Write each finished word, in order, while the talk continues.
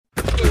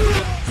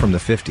From the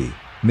 50,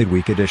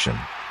 Midweek Edition.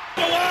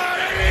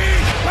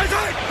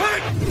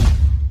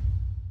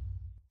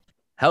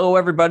 Hello,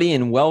 everybody,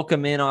 and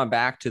welcome on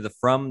back to the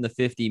From the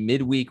 50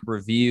 Midweek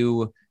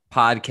Review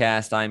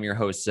podcast. I'm your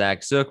host,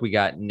 Zach Zook. We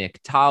got Nick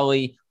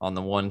Tolley on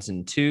the ones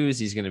and twos.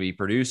 He's going to be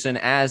producing,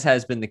 as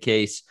has been the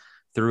case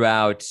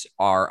throughout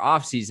our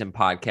offseason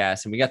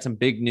podcast. And we got some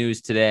big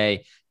news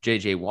today.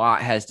 JJ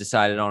Watt has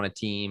decided on a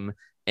team,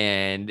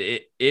 and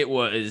it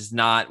was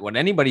not what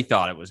anybody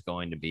thought it was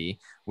going to be.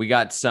 We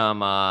got some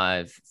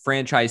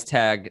franchise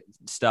tag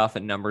stuff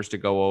and numbers to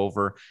go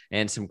over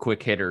and some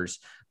quick hitters.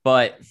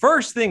 But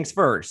first things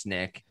first,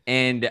 Nick,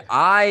 and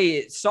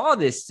I saw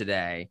this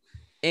today,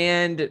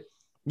 and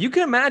you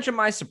can imagine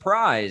my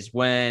surprise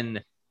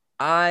when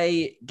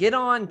I get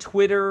on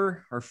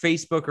Twitter or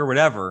Facebook or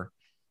whatever,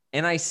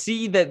 and I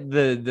see that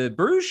the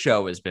Bruce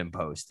Show has been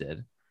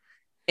posted,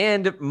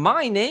 and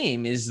my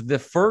name is the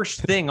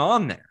first thing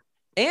on there,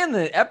 and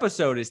the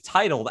episode is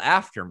titled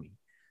after me.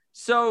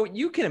 So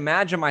you can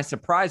imagine my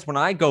surprise when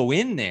I go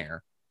in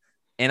there,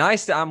 and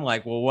I'm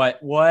like, well,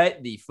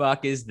 what the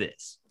fuck is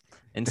this?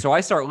 And so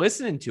I start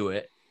listening to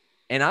it,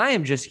 and I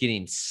am just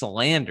getting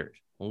slandered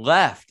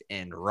left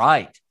and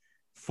right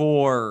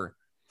for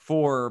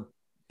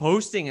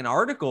posting an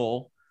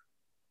article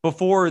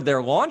before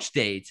their launch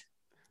date.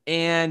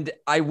 And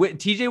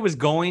TJ was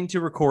going to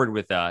record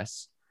with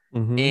us,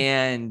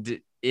 and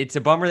it's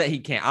a bummer that he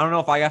can't. I don't know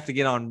if I have to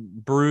get on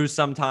Bruce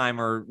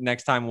sometime or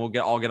next time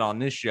I'll get on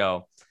this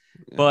show.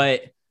 Yeah.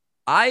 But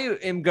I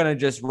am going to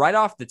just right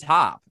off the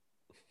top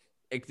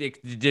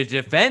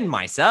defend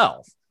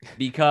myself.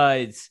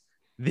 Because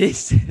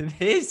this,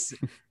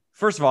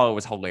 first of all, it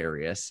was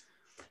hilarious.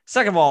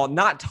 Second of all,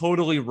 not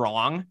totally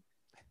wrong,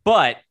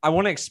 but I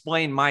want to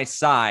explain my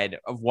side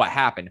of what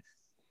happened.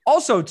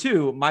 Also,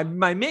 too, my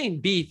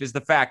main beef is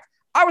the fact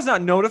I was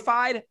not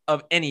notified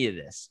of any of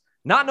this,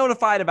 not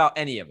notified about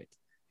any of it.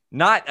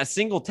 Not a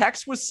single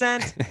text was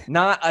sent,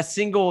 not a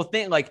single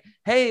thing like,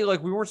 hey,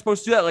 like we weren't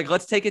supposed to do that. Like,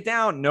 let's take it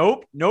down.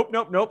 Nope.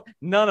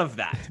 None of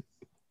that.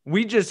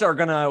 We just are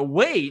going to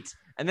wait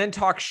and then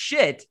talk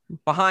shit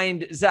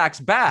behind Zach's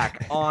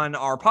back on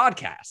our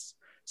podcast.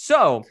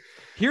 So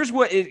here's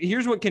what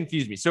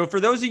confused me. So for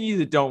those of you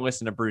that don't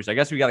listen to Bruce, I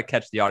guess we got to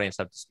catch the audience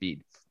up to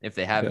speed if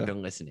they haven't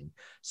been listening.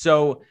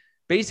 So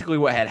basically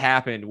what had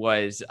happened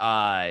was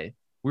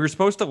we were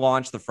supposed to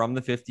launch the From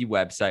the 50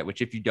 website,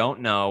 which if you don't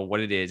know what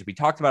it is, we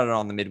talked about it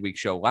on the midweek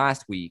show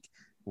last week.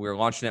 We were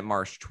launching it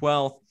March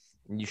 12th.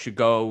 And you should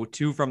go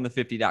to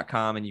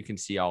fromthe50.com and you can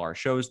see all our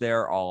shows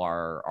there, all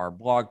our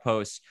blog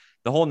posts,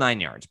 the whole 9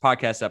 yards,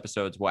 podcast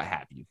episodes, what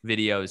have you,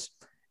 videos,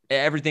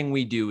 everything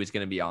we do is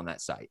going to be on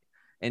that site.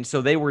 And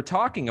so they were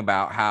talking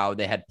about how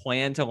they had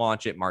planned to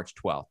launch it March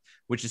 12th,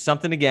 which is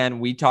something, again,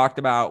 we talked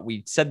about.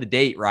 We said the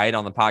date right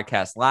on the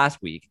podcast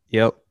last week.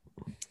 Yep.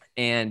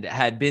 And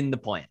had been the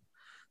plan.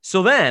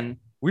 So then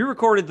we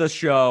recorded the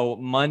show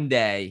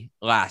Monday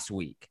last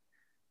week,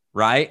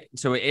 right?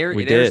 So it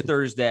airs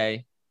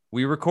Thursday.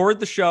 We record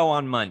the show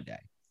on Monday.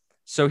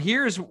 So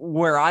here's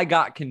where I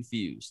got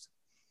confused.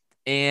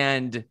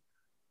 And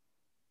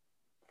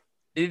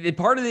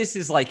part of this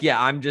is like, yeah,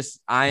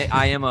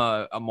 I am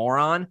a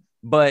moron,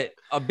 but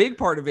a big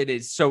part of it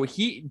is, so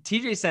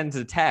TJ sends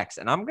a text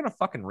and I'm going to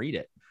fucking read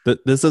it.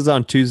 This is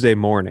on Tuesday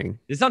morning.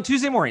 It's on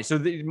Tuesday morning. So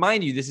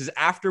mind you, this is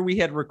after we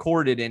had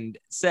recorded and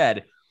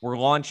said, we're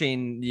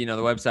launching, the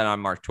website on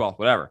March 12th,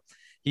 whatever.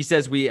 He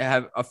says, we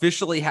have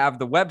officially have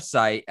the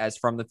website as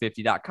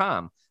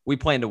fromthe50.com. We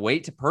plan to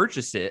wait to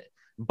purchase it,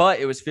 but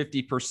it was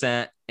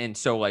 50%. And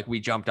so like we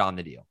jumped on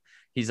the deal.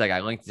 He's like,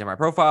 I linked it to my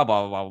profile,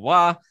 blah, blah, blah,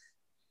 blah.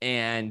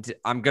 And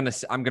I'm going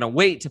to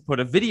wait to put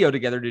a video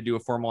together to do a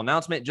formal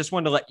announcement. Just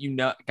wanted to let you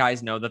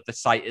guys know that the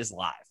site is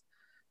live.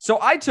 So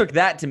I took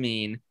that to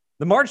mean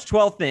the March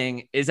 12th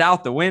thing is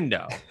out the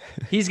window.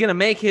 He's going to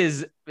make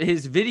his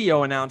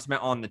video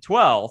announcement on the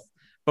 12th,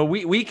 but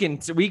we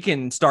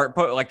can start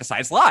like the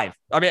site's live.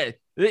 I mean,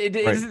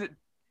 the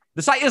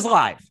site is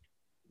live.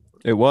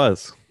 It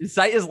was. The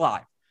site is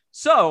live.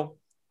 So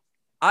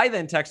I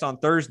then text on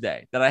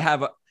Thursday that I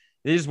have it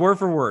is word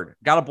for word.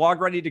 Got a blog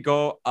ready to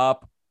go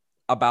up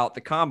about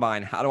the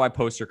combine. How do I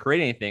post or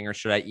create anything, or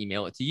should I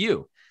email it to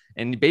you?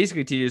 And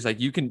basically, TJ is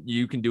like, you can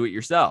do it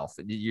yourself.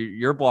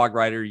 You're a blog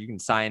writer. You can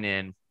sign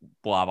in,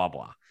 blah, blah,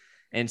 blah.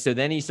 And so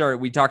then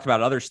we talked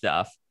about other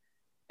stuff.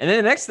 And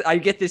then the next, I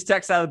get this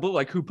text out of the blue,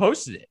 like, who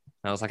posted it?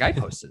 And I was like, I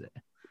posted it.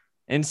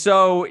 And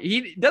so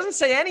he doesn't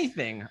say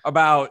anything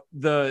about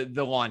the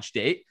launch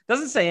date,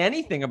 doesn't say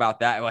anything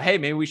about that. Well, hey,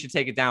 maybe we should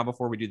take it down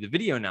before we do the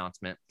video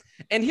announcement.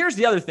 And here's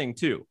the other thing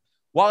too.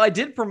 While I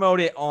did promote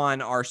it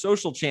on our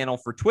social channel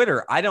for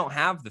Twitter, I don't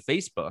have the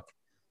Facebook.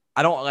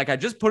 I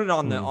just put it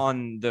on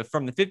the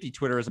From the 50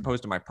 Twitter as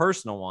opposed to my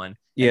personal one.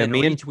 Yeah, and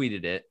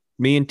retweeted it.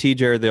 Me and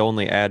TJ are the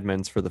only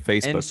admins for the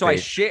Facebook and so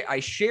page. I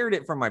shared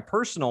it from my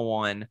personal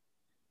one.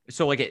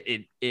 So like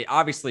it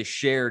obviously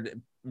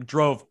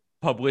drove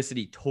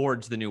publicity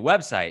towards the new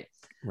website.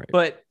 Right.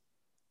 But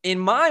in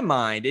my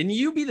mind, and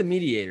you be the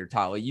mediator,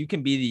 Tolly, you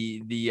can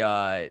be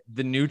the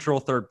neutral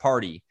third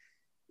party.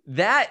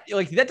 that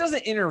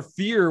doesn't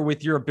interfere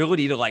with your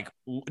ability to like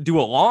do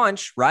a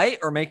launch, right?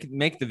 Or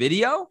make the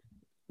video.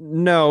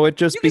 No, it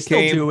just You can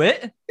still do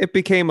it. It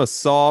became a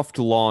soft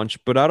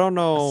launch, but I don't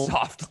know.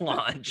 Soft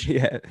launch.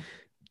 Yeah.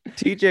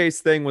 TJ's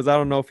thing was I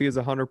don't know if he was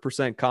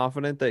 100%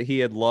 confident that he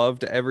had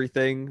loved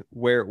everything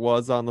where it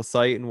was on the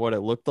site and what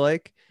it looked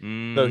like.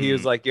 So he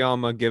was like,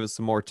 I'm going to give it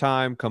some more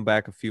time, come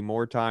back a few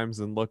more times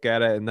and look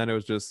at it. And then it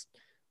was just,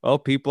 oh,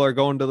 people are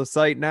going to the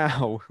site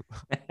now.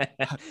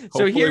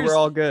 So we're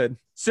all good.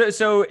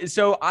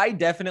 So I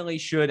definitely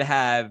should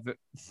have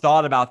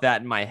thought about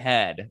that in my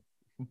head.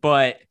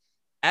 But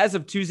as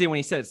of Tuesday, when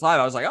he said it's live,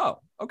 I was like, oh,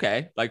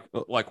 okay. Like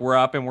we're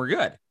up and we're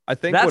good. I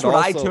think that's what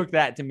I took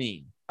that to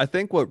mean. I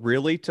think what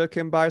really took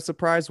him by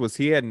surprise was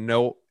he had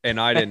and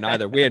I didn't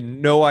either. We had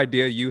no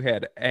idea you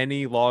had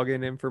any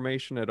login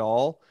information at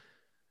all.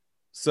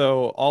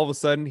 So all of a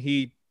sudden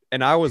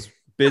and I was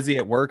busy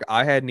at work.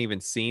 I hadn't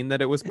even seen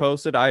that it was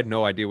posted. I had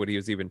no idea what he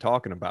was even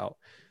talking about.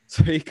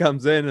 So he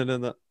comes in and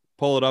then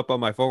pull it up on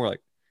my phone. We're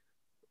like,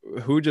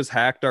 who just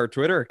hacked our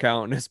Twitter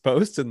account and is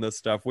posting this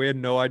stuff? We had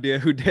no idea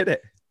who did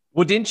it.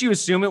 Well, didn't you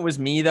assume it was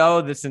me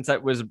though, since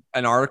it was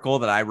an article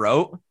that I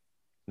wrote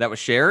that was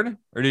shared,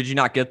 or did you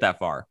not get that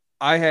far?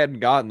 I hadn't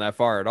gotten that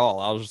far at all.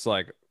 I was just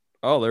like,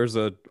 oh, there's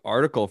an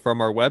article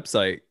from our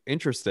website.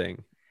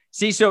 Interesting.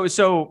 See,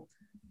 so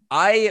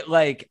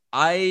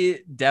I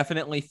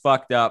definitely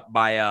fucked up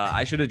by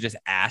I should have just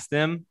asked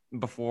him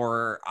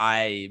before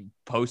I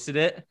posted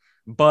it.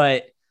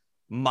 But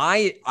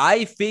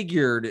I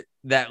figured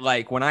that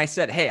like when I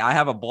said, hey, I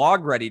have a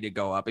blog ready to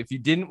go up, if you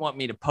didn't want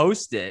me to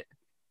post it,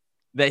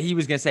 that he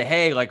was gonna say,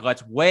 hey, like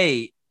let's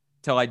wait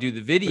till I do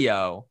the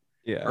video.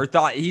 Yeah. Or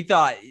he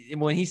thought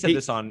when he said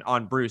this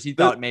on Bruce, he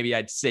thought maybe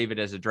I'd save it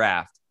as a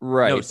draft.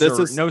 Right.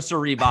 No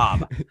siree,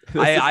 Bob.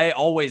 I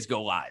always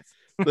go live.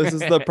 This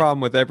is the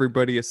problem with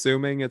everybody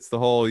assuming it's the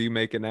whole you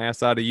make an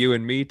ass out of you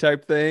and me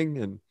type thing.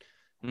 And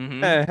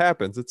it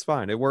happens. It's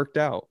fine. It worked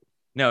out.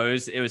 No,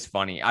 it was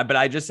funny. I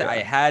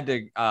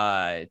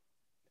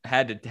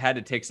had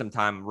to take some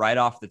time right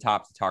off the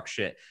top to talk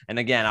shit. And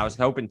again, I was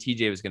hoping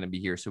TJ was going to be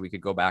here so we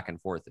could go back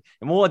and forth.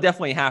 And we'll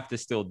definitely have to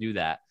still do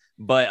that.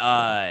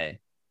 But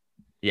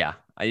yeah,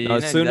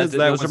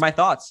 those are my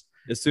thoughts.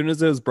 As soon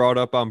as it was brought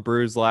up on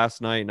Brews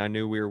last night and I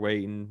knew we were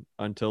waiting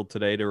until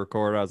today to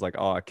record, I was like,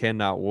 oh, I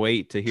cannot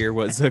wait to hear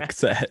what Zook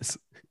says.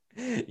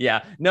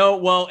 Yeah, no.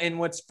 Well, and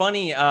what's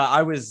funny,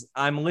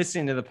 I'm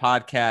listening to the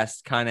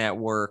podcast kind of at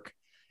work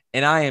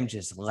and I am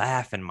just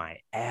laughing my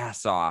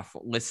ass off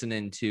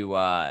listening to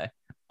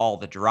all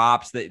the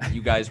drops that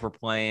you guys were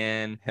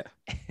playing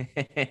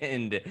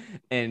and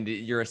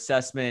your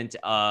assessment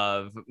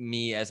of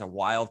me as a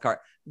wild card.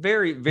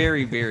 Very,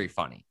 very, very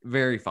funny.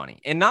 Very funny.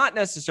 And not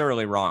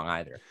necessarily wrong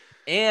either.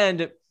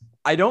 And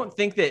I don't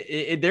think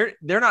that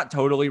they're not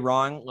totally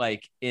wrong,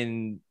 like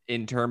in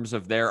terms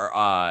of their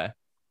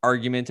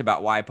argument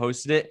about why I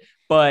posted it.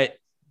 But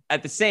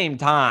at the same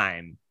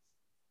time,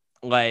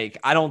 like,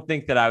 I don't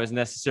think that I was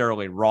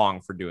necessarily wrong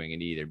for doing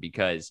it either,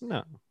 because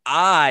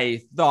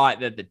I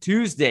thought that the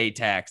Tuesday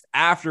text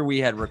after we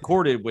had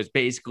recorded was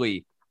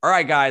basically, all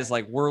right, guys,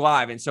 like we're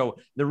live. And so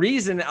the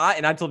reason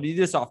I told you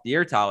this off the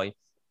air, Tally,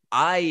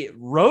 I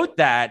wrote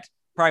that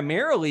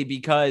primarily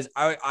because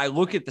I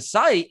look at the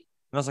site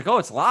and I was like, oh,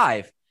 it's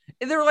live.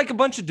 And there were like a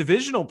bunch of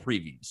divisional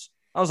previews.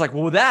 I was like,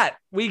 well,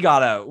 we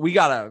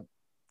gotta,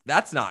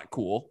 that's not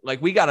cool.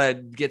 Like we gotta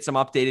get some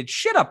updated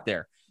shit up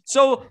there.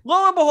 So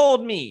lo and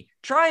behold, me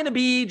trying to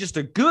be just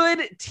a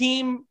good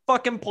team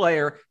fucking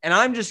player, and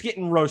I'm just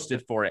getting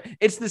roasted for it.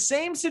 It's the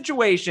same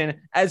situation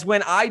as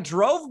when I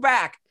drove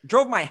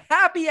my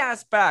happy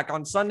ass back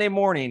on Sunday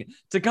morning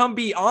to come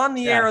be on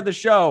the air of the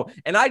show,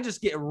 and I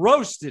just get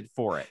roasted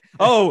for it.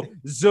 Oh,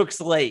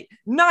 Zook's late.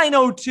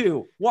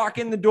 9:02, walk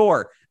in the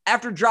door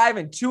after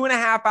driving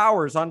 2.5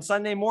 hours on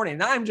Sunday morning,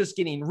 and I'm just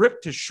getting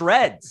ripped to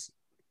shreds.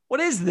 What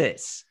is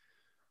this?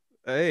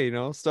 Hey,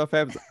 stuff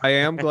happens. I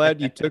am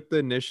glad you took the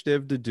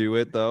initiative to do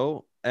it,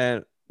 though.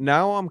 And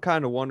now I'm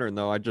kind of wondering,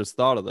 though, I just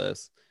thought of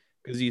this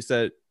because you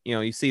said,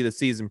 you see the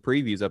season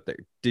previews up there.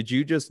 Did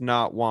you just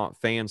not want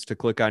fans to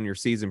click on your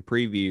season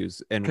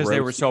previews and because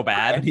they were so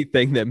bad?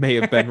 Anything that may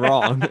have been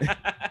wrong?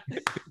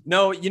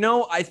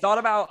 No, I thought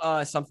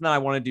about something that I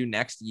want to do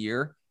next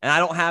year, and I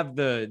don't have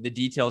the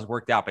details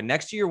worked out. But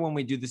next year when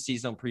we do the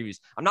seasonal previews,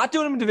 I'm not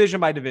doing them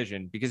division by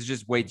division because it's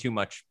just way too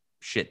much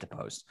shit to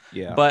post.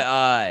 Yeah.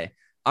 But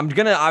I'm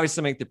going to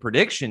obviously make the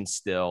prediction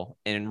still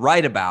and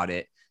write about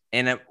it.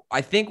 And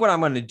I think what I'm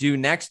going to do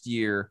next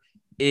year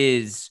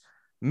is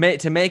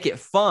to make it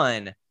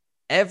fun.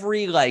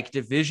 Every like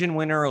division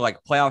winner, or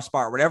like playoff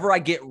spot, whatever I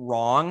get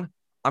wrong,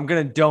 I'm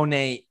going to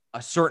donate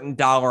a certain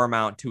dollar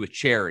amount to a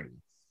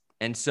charity.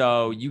 And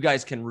so you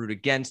guys can root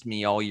against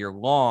me all year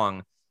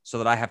long so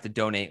that I have to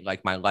donate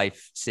like my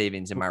life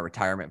savings and my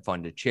retirement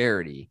fund to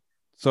charity.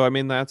 So, I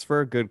mean, that's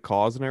for a good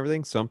cause and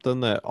everything. Something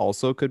that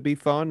also could be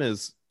fun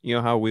is,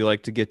 how we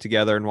like to get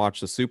together and watch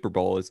the Super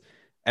Bowl is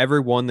every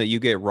one that you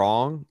get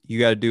wrong, you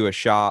got to do a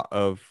shot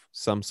of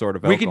some sort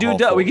of we could do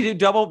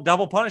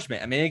double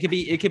punishment. I mean,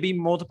 it could be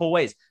multiple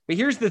ways. But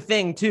here's the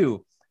thing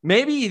too.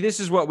 maybe this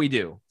is what we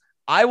do.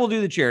 I will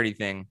do the charity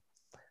thing.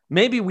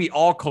 Maybe we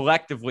all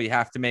collectively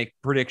have to make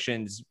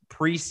predictions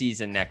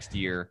preseason next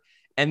year.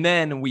 And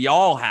then we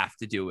all have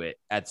to do it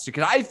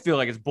because I feel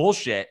like it's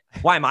bullshit.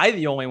 Why am I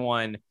the only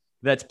one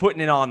that's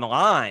putting it on the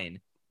line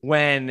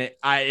when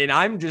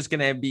I'm just going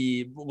to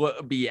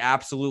be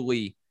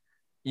absolutely,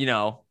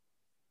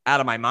 out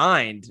of my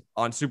mind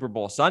on Super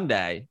Bowl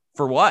Sunday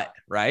for what?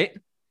 Right.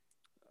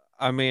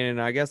 I mean,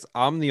 I guess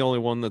I'm the only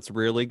one that's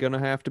really going to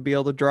have to be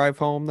able to drive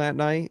home that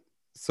night.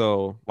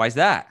 So why is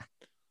that?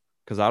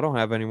 Because I don't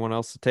have anyone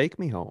else to take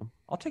me home.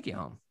 I'll take you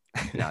home.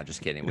 No,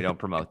 just kidding. We don't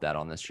promote that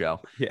on this show.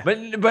 Yeah. But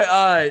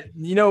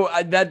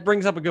that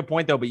brings up a good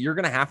point though. But you're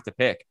gonna have to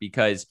pick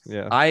because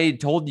I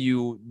told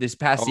you this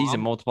past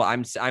season multiple.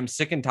 I'm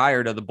sick and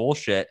tired of the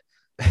bullshit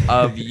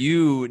of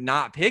you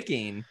not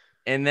picking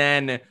and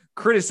then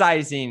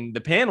criticizing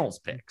the panel's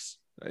picks.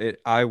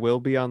 I will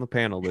be on the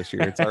panel this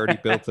year. It's already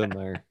built in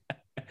there.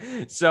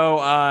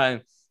 So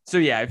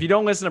yeah, if you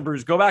don't listen to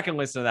Bruce, go back and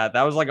listen to that.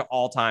 That was like an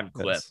all-time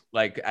clip. Yes.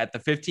 Like at the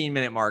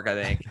 15-minute mark,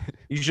 I think.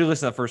 You should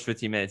listen to the first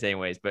 15 minutes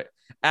anyways, but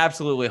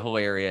absolutely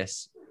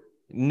hilarious.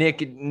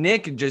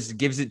 Nick just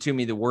gives it to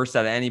me the worst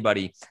out of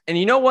anybody. And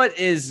you know what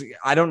is,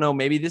 I don't know,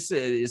 maybe this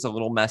is a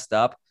little messed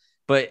up,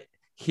 but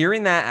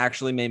hearing that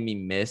actually made me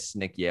miss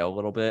Nick Yale a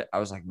little bit. I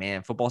was like,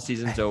 man, football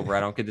season's over.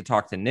 I don't get to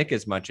talk to Nick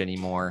as much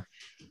anymore.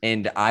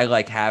 And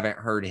I haven't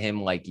heard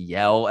him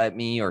yell at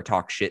me or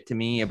talk shit to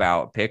me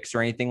about picks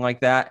or anything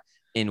like that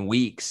in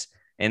weeks.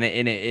 And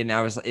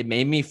it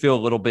made me feel a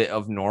little bit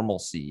of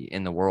normalcy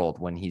in the world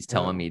when he's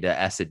telling me to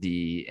S a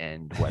D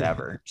and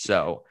whatever.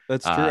 So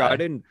that's true. I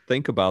didn't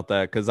think about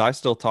that because I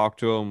still talk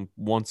to him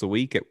once a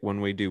week when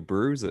we do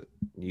brews.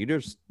 You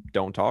just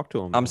don't talk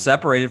to him. I'm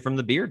separated from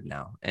the beard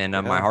now, and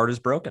my heart is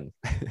broken.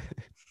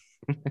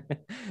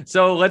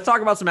 So let's talk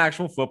about some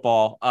actual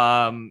football.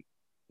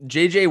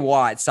 JJ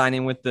Watt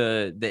signing with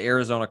the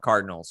Arizona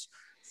Cardinals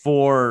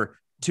for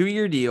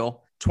 2-year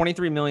deal.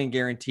 23 million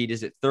guaranteed.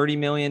 Is it 30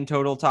 million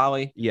total,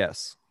 Tolly?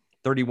 Yes.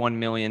 $31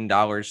 million,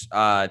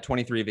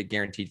 23 of it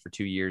guaranteed for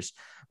 2 years.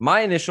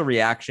 My initial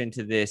reaction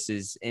to this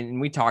is, and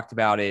we talked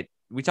about it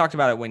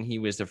when he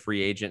was a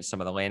free agent,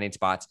 some of the landing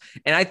spots.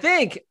 And I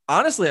think,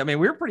 honestly, we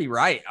were pretty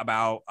right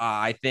about,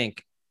 I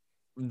think,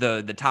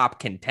 the top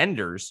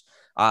contenders.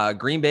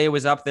 Green Bay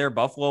was up there.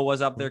 Buffalo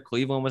was up there.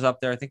 Cleveland was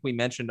up there. I think we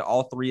mentioned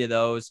all three of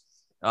those.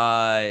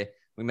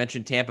 We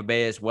mentioned Tampa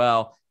Bay as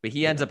well, but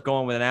he ends up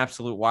going with an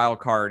absolute wild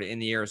card in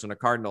the Arizona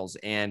Cardinals.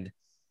 And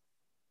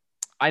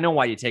I know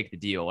why you take the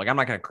deal. I'm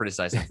not going to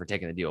criticize him for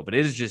taking the deal, but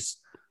it is just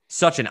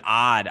such an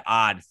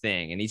odd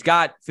thing. And he's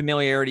got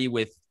familiarity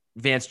with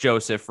Vance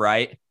Joseph,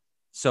 right?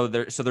 So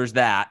there's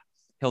that.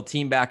 He'll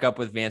team back up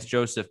with Vance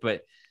Joseph,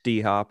 but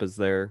D-Hop is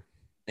there.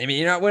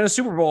 You're not winning a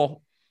Super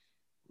Bowl.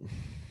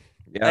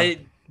 Yeah.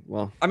 If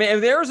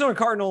the Arizona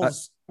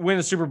Cardinals win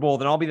a Super Bowl,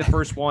 then I'll be the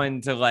first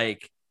one to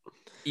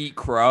eat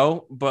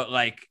crow. But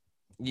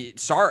it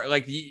is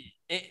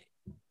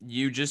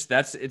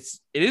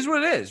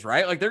what it is,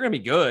 right? They're gonna be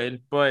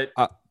good, but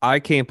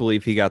I can't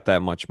believe he got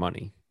that much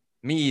money.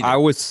 Me either. I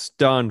was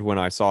stunned when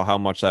I saw how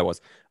much that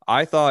was.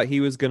 I thought he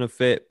was gonna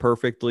fit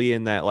perfectly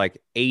in that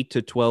 $8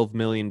 to $12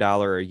 million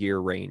a year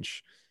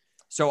range.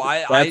 So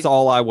that's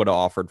all I would have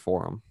offered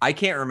for him. I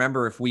can't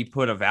remember if we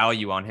put a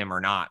value on him or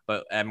not,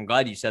 but I'm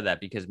glad you said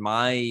that because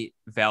my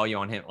value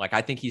on him,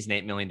 I think he's an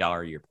 $8 million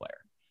a year player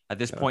at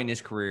this point in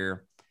his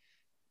career.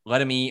 Let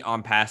him eat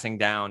on passing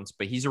downs,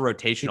 but he's a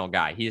rotational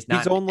guy. He is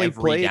not only every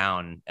played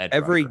down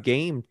every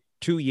game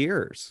 2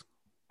 years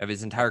of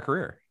his entire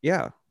career.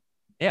 Yeah.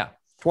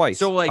 Twice.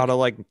 So out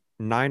of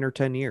 9 or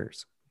 10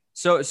 years.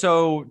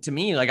 So to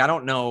me, I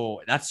don't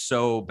know. That's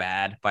so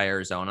bad by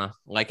Arizona.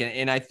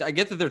 And I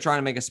get that they're trying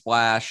to make a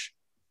splash.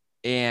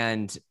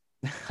 And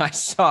I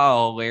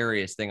saw a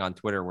hilarious thing on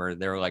Twitter where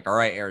they were like, all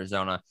right,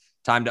 Arizona,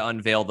 time to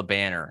unveil the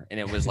banner. And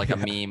it was a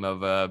meme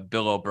of a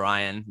Bill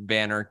O'Brien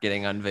banner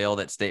getting unveiled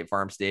at State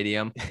Farm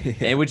Stadium,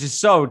 which is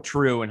so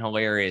true and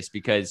hilarious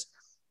because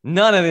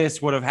none of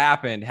this would have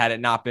happened had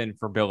it not been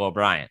for Bill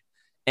O'Brien.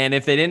 And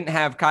if they didn't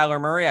have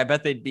Kyler Murray, I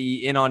bet they'd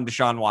be in on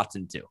Deshaun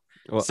Watson too.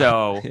 Well,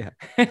 so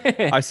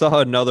I saw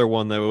another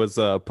one that was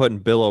putting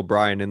Bill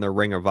O'Brien in the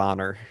Ring of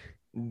Honor.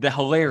 The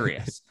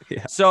hilarious.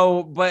 Yeah.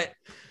 So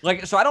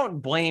I don't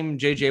blame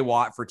JJ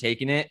Watt for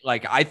taking it.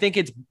 I think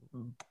it's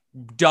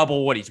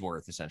double what he's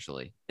worth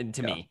essentially. And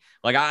to me,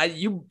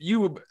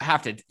 you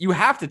have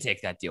to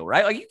take that deal,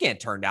 right? You can't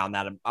turn down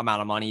that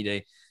amount of money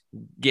to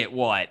get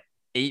 $8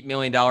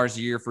 million a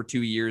year for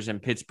 2 years in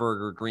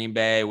Pittsburgh or Green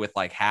Bay with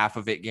half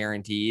of it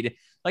guaranteed.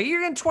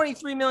 You're getting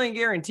 23 million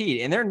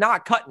guaranteed and they're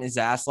not cutting his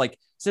ass.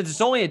 Since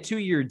it's only a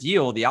 2-year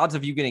deal, the odds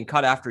of you getting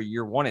cut after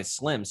year one is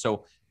slim.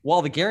 So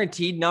while the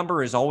guaranteed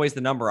number is always the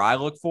number I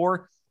look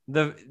for,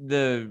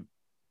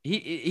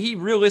 he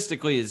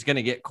realistically is going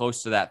to get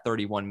close to that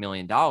 $31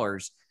 million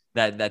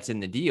that's in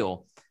the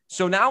deal.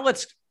 So now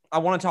I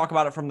want to talk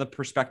about it from the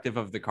perspective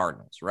of the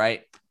Cardinals,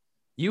 right?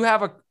 You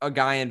have a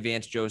guy in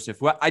Vance Joseph,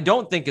 who I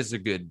don't think is a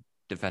good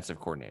defensive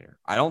coordinator.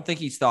 I don't think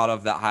he's thought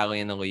of that highly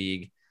in the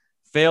league.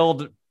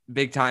 Failed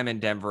big time in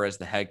Denver as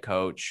the head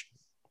coach.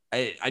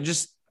 I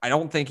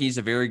don't think he's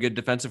a very good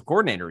defensive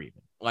coordinator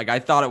even. Like, I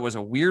thought it was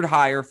a weird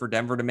hire for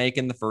Denver to make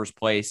in the first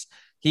place.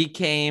 He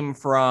came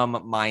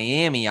from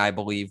Miami, I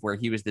believe, where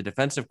he was the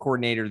defensive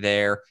coordinator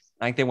there.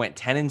 I think they went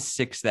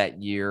 10-6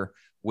 that year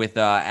with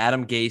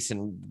Adam Gase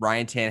and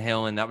Ryan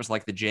Tannehill, and that was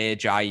like the Jay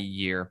Ajayi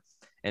year,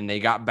 and they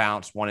got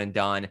bounced, one and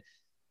done.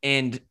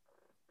 And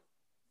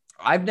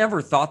I've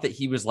never thought that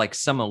he was like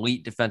some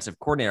elite defensive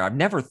coordinator. I've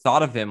never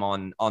thought of him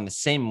on the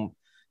same,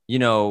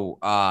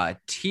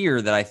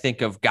 tier that I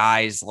think of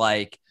guys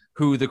like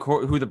who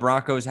the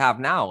Broncos have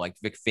now, like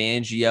Vic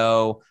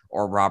Fangio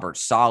or Robert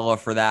Saleh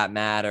for that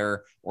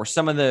matter, or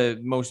some of the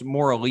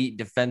more elite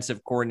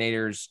defensive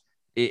coordinators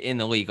in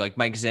the league, like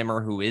Mike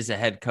Zimmer, who is a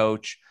head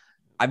coach.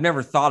 I've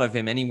never thought of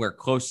him anywhere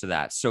close to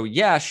that. So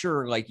yeah,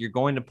 sure. Like, you're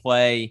going to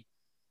play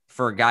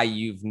for a guy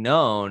you've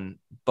known,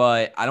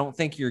 but I don't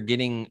think you're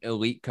getting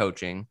elite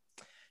coaching.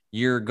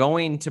 You're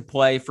going to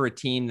play for a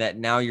team that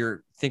now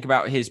think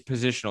about his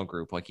positional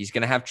group. Like, he's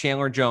going to have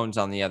Chandler Jones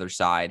on the other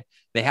side.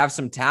 They have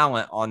some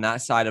talent on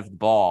that side of the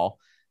ball,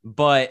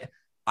 but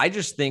I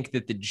just think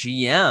that the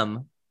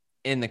GM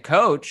and the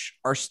coach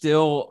are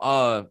still,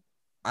 I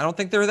don't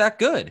think they're that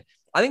good.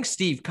 I think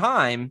Steve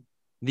Keim,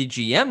 the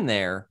GM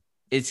there,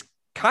 is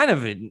kind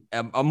of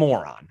a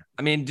moron.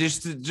 I mean,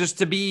 just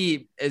to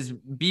be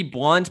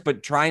blunt,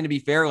 but trying to be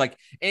fair. Like,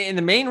 and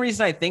the main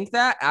reason I think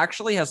that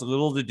actually has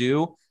little to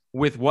do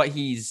with what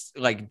he's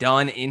like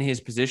done in his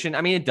position.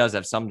 I mean, it does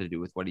have some to do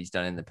with what he's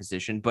done in the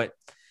position, but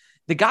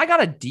the guy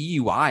got a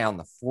DUI on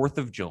the 4th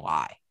of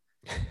July.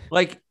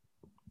 Like,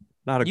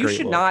 not a you great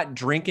should look. not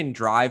drink and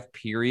drive,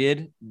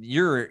 period.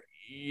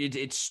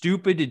 It's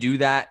stupid to do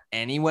that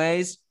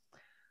anyways.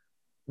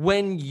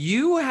 When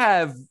you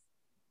have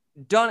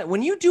done it,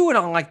 when you do it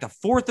on like the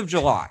 4th of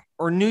July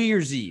or New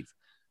Year's Eve,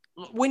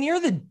 when you're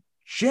the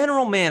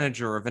general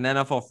manager of an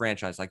NFL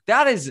franchise, like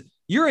that is,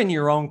 you're in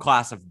your own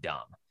class of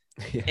dumb.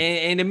 Yeah.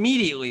 And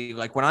immediately,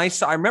 like when I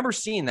remember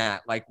seeing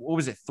that, like, what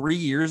was it, 3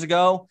 years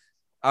ago?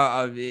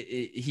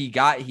 He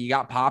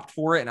got popped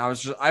for it. And I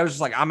was just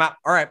like, I'm out.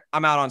 All right.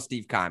 I'm out on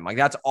Steve Keim. Like,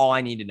 that's all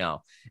I need to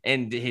know.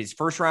 And his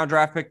first round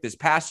draft pick this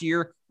past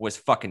year was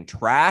fucking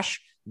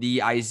trash.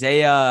 The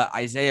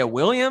Isaiah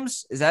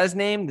Williams, is that his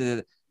name?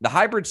 The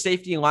hybrid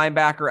safety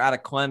linebacker out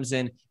of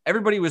Clemson.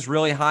 Everybody was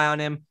really high on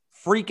him.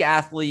 Freak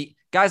athlete.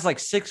 Guy's like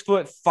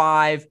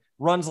 6'5",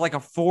 runs like a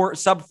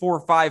sub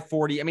 4.5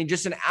 40. I mean,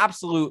 just an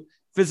absolute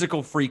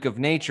physical freak of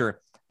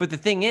nature. But the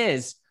thing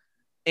is,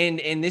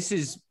 and this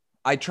is,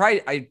 I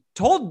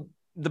told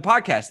the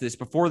podcast this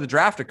before the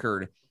draft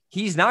occurred.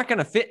 He's not going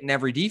to fit in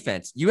every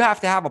defense. You have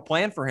to have a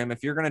plan for him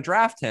if you're going to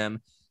draft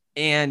him.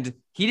 And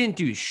he didn't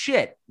do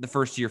shit the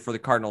first year for the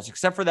Cardinals,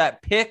 except for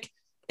that pick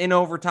in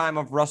overtime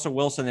of Russell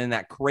Wilson in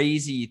that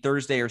crazy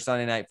Thursday or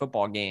Sunday night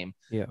football game.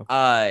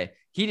 Yeah.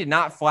 He did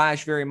not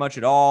flash very much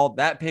at all.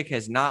 That pick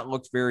has not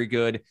looked very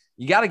good.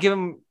 You got to give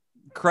him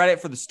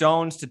credit for the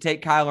Stones to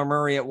take Kyler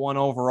Murray at 1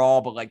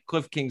 overall, but like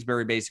Cliff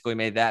Kingsbury basically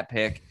made that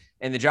pick.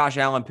 And the Josh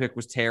Allen pick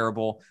was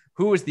terrible.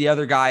 Who was the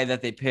other guy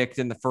that they picked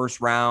in the first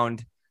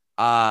round?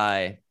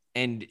 And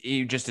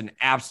he just an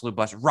absolute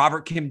bust.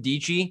 Robert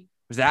Kimdichie.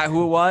 Was that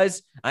who it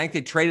was? I think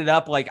they traded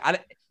up. And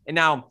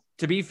now,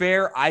 to be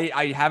fair,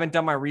 I haven't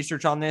done my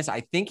research on this.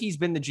 I think he's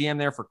been the GM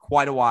there for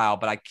quite a while,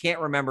 but I can't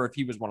remember if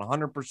he was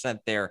 100%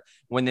 there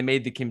when they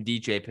made the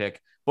Kimdichie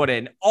pick. But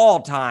an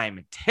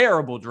all-time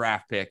terrible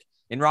draft pick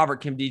in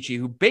Robert Kimdichie,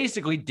 who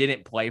basically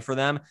didn't play for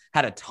them,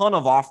 had a ton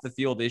of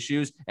off-the-field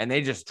issues, and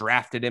they just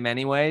drafted him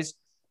anyways.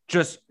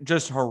 Just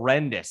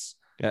horrendous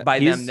by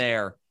them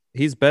there.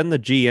 He's been the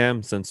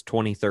GM since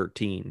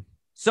 2013.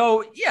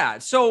 So, yeah.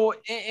 So,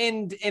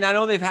 and I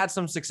know they've had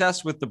some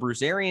success with the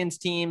Bruce Arians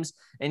teams,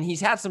 and he's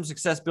had some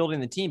success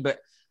building the team. But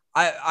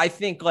I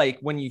think, like,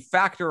 when you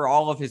factor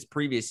all of his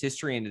previous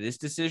history into this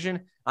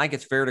decision, I think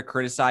it's fair to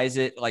criticize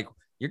it. Like,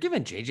 you're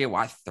giving J.J.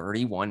 Watt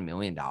 $31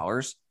 million.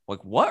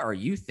 Like, what are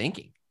you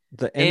thinking?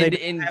 They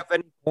don't have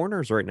any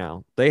corners right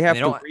now. They have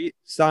to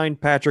re-sign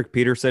Patrick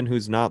Peterson,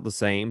 who's not the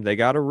same. They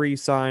got to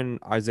re-sign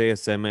Isaiah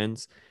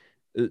Simmons.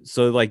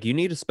 So, like, you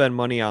need to spend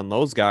money on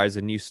those guys,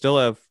 and you still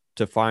have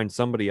to find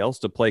somebody else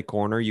to play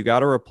corner. You got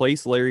to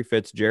replace Larry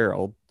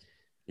Fitzgerald.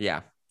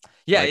 Yeah.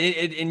 Yeah.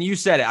 And you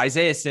said it.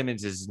 Isaiah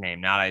Simmons is his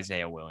name, not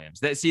Isaiah Williams.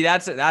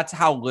 That's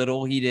how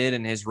little he did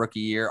in his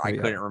rookie year. I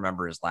couldn't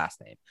remember his last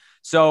name.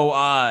 So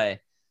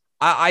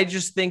I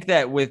just think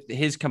that with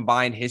his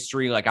combined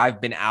history, like,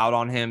 I've been out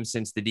on him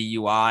since the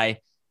DUI,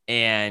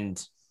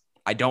 and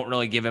I don't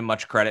really give him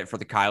much credit for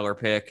the Kyler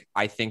pick.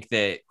 I think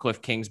that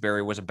Cliff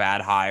Kingsbury was a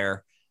bad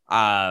hire.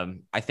 I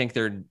think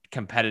they're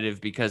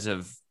competitive because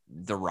of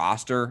the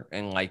roster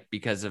and like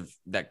because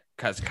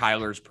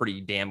Kyler's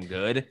pretty damn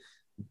good,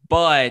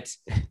 but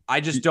I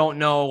just don't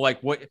know,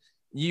 like, what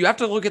you have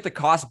to look at the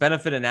cost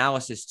benefit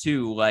analysis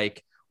too.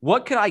 Like,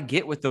 what could I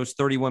get with those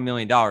 $31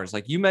 million?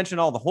 Like, you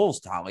mentioned all the holes,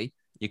 Tolly.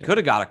 You could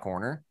have got a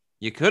corner.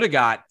 You could have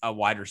got a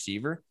wide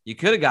receiver. You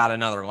could have got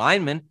another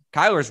lineman.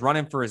 Kyler's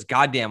running for his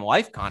goddamn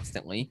life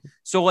constantly.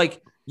 So, like,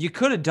 you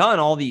could have done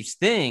all these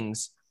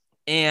things,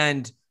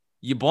 and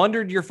You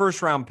blundered your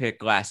first round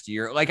pick last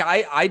year. Like,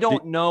 I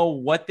don't know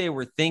what they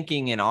were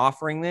thinking in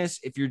offering this.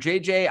 If you're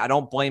JJ, I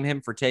don't blame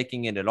him for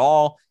taking it at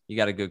all. You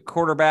got a good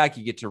quarterback.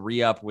 You get to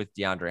re-up with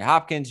DeAndre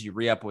Hopkins. You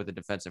re-up with a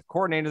defensive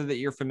coordinator that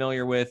you're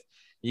familiar with.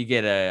 You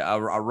get a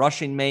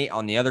rushing mate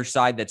on the other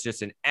side that's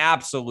just an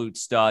absolute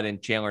stud in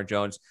Chandler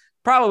Jones,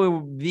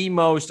 probably the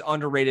most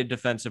underrated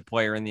defensive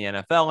player in the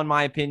NFL, in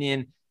my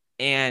opinion.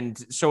 And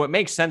so it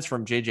makes sense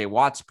from JJ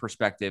Watt's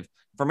perspective.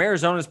 From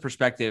Arizona's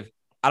perspective,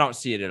 I don't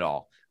see it at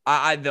all.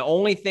 The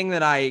only thing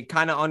that I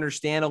kind of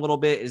understand a little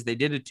bit is they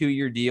did a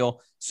 2-year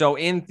deal. So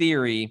in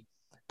theory,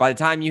 by the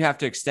time you have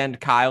to extend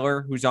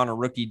Kyler, who's on a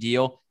rookie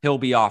deal, he'll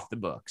be off the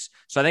books.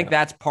 So I think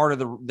that's part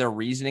of their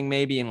reasoning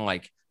maybe in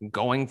like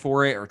going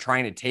for it or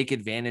trying to take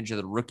advantage of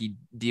the rookie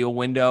deal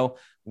window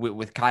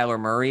with Kyler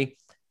Murray.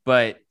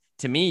 But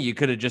to me, you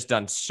could have just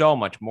done so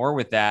much more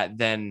with that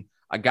than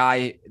a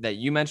guy that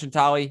you mentioned,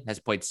 Tolly, has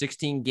played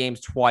 16 games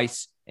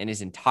twice in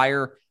his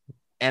entire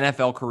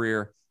NFL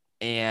career,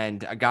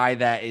 and a guy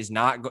that is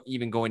not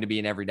even going to be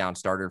an every down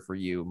starter for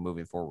you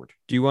moving forward.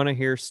 Do you want to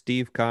hear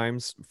Steve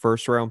Keim's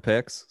first round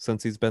picks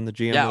since he's been the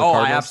GM? Yeah. Of the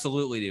Cardinals? I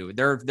absolutely do.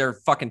 They're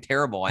fucking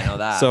terrible. I know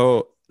that.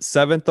 So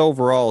 7th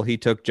overall, he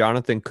took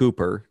Jonathan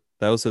Cooper.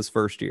 That was his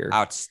first year.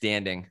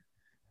 Outstanding.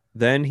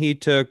 Then he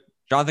took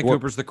Jonathan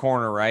Cooper's the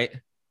corner,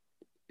 right?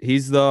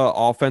 He's the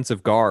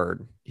offensive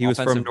guard. He was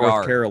from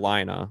North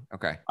Carolina.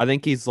 Okay. I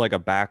think he's like a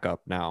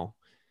backup now.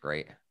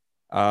 Great.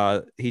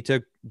 He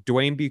took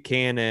Dwayne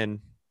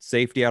Buchanan,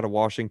 safety out of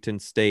Washington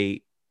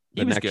State,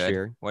 the next good,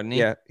 year, wasn't he?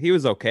 Yeah, he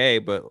was okay,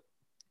 but I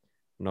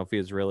don't know if he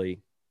was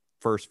really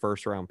first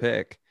round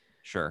pick.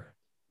 Sure.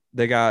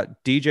 They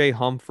got DJ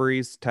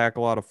Humphries,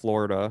 tackle out of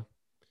Florida.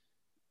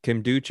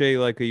 Kim Duce,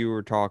 like you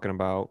were talking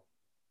about.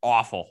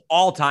 Awful.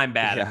 All-time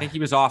bad. Yeah. I think he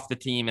was off the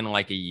team in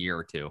like a year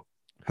or two.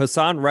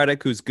 Hassan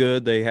Reddick, who's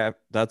good.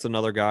 That's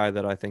another guy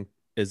that I think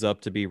is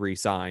up to be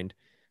re-signed.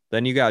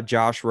 Then you got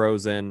Josh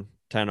Rosen,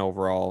 10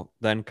 overall,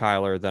 then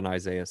Kyler, then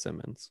Isaiah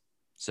Simmons.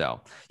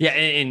 So,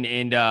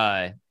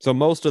 yeah, so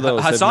most of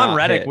those Hassan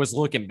Reddick was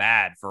looking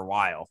bad for a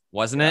while,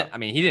 wasn't it? I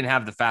mean, he didn't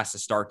have the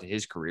fastest start to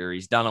his career.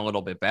 He's done a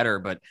little bit better,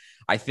 but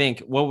I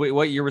think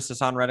what year was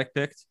Hassan Reddick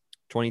picked?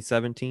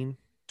 2017.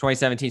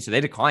 2017. So they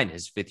declined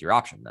his 5th-year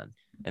option then,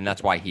 and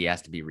that's why he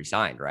has to be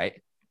re-signed,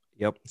 right?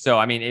 Yep. So,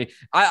 I mean,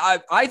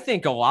 I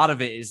think a lot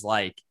of it is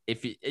like,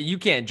 if you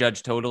can't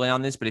judge totally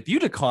on this, but if you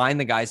decline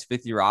the guy's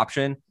 5th-year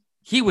option,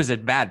 he was a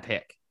bad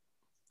pick.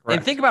 Correct.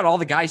 And think about all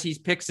the guys he's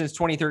picked since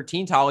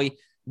 2013, Tolly,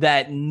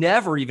 that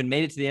never even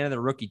made it to the end of the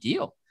rookie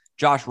deal.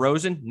 Josh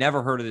Rosen,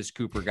 never heard of this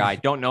Cooper guy.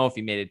 Don't know if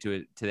he made it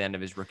to the end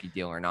of his rookie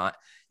deal or not.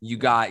 You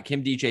got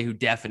Kim Duce, who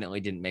definitely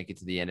didn't make it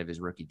to the end of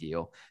his rookie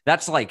deal.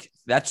 That's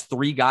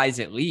 3 guys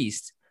at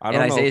least. And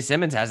Isaiah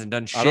Simmons hasn't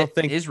done shit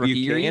his rookie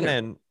year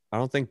either. I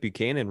don't think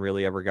Buchanan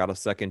really ever got a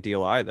second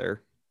deal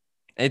either.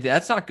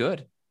 That's not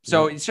good.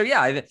 So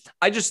yeah,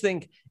 I just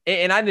think,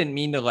 and I didn't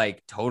mean to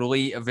like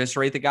totally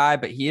eviscerate the guy,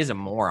 but he is a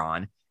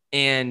moron.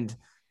 And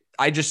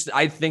I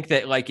think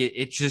that like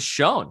it's just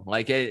shown,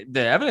 like the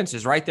evidence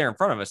is right there in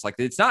front of us. Like,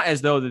 it's not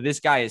as though that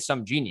this guy is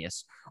some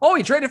genius. Oh,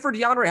 he traded for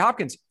DeAndre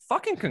Hopkins.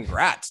 Fucking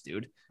congrats,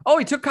 dude. Oh,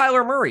 he took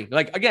Kyler Murray.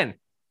 Like, again,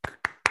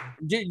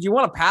 do you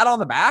want a pat on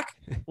the back?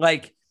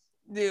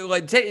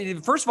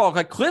 First of all,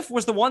 like, Cliff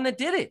was the one that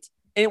did it.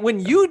 And when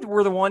you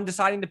were the one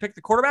deciding to pick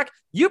the quarterback,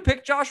 you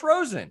picked Josh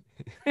Rosen.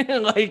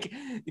 Like,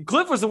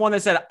 Cliff was the one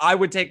that said, I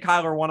would take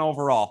Kyler 1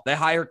 overall. They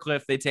hire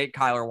Cliff. They take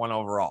Kyler 1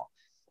 overall.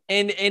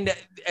 And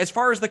as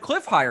far as the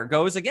Cliff hire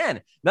goes,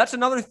 again, that's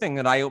another thing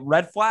that I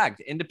red flagged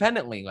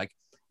independently. Like,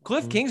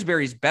 Cliff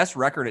Kingsbury's best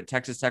record at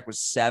Texas Tech was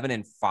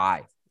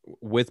 7-5.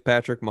 With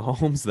Patrick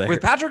Mahomes there.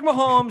 With Patrick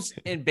Mahomes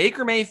and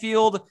Baker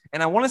Mayfield.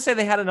 And I want to say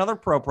they had another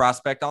pro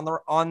prospect on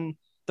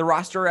the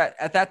roster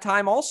at that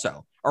time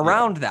also,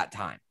 around that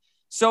time.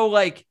 So,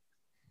 like,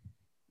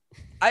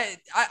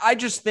 I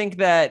just think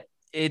that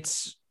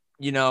it's,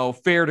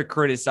 fair to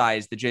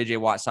criticize the J.J.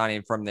 Watt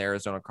signing from the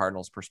Arizona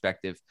Cardinals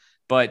perspective.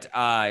 But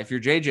if you're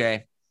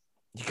JJ,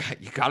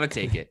 you got to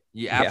take it.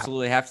 You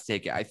absolutely have to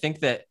take it. I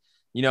think that,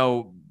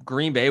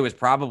 Green Bay was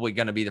probably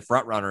going to be the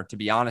front runner, to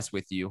be honest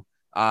with you,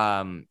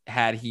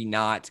 had he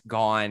not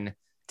gone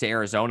to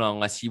Arizona,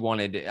 unless he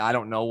wanted. I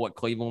don't know what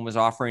Cleveland was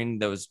offering.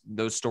 Those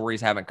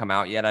stories haven't come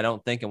out yet, I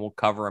don't think, and we'll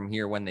cover them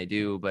here when they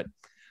do. But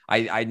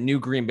I knew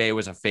Green Bay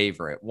was a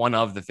favorite, one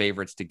of the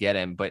favorites to get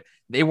him, but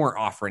they weren't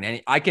offering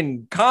any. I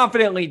can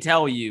confidently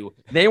tell you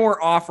they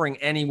weren't offering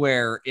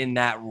anywhere in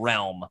that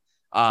realm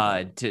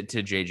to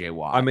JJ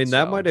Watt. I mean,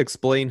 that might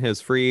explain his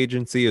free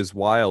agency is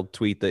wild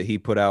tweet that he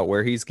put out,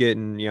 where he's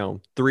getting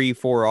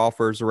 3-4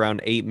 offers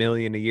around $8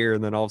 million a year,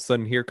 and then all of a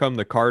sudden here come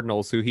the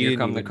Cardinals, who he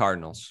didn't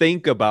even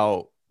think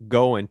about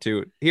going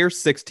to. Here's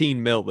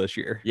 16 mil this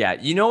year. Yeah,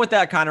 you know what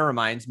that kind of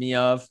reminds me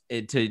of,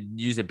 to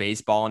use a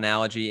baseball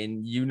analogy,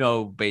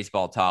 and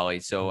baseball, Tolly,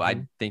 so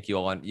I think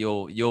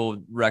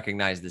you'll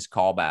recognize this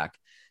callback.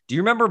 Do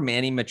you remember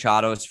Manny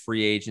Machado's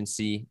free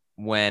agency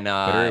when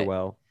very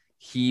well?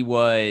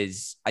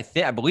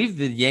 I believe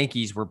the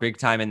Yankees were big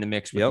time in the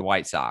mix with the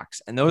White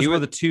Sox, and those were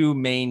the two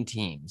main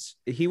teams.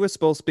 He was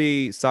supposed to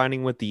be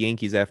signing with the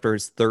Yankees after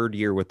his third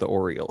year with the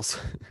Orioles.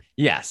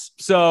 Yes.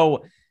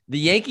 So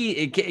the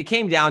it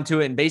came down to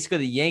it, and basically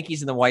the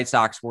Yankees and the White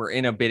Sox were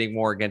in a bidding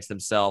war against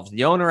themselves.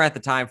 The owner at the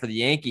time for the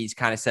Yankees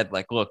kind of said,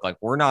 like, look, like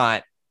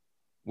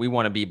we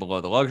want to be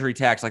below the luxury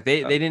tax. Like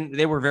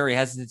they were very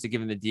hesitant to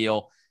give him the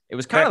deal. It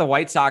was kind of the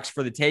White Sox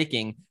for the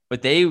taking,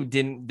 but they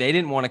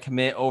didn't want to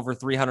commit over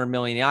 $300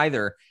 million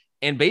either.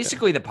 And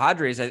basically the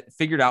Padres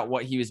figured out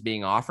what he was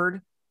being offered,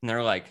 and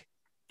they're like,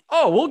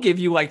 oh, we'll give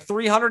you like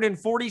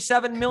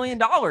 $347 million.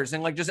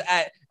 And like just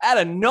out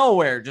of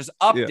nowhere, just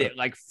upped it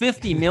like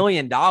 $50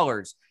 million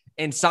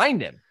and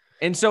signed him.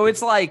 And so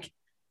it's like,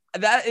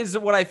 that is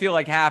what I feel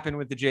like happened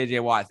with the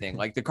JJ Watt thing.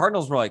 Like the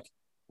Cardinals were like,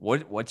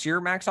 what's your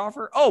max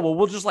offer? Oh, well,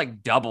 we'll just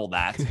like double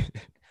that,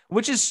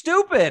 which is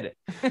stupid.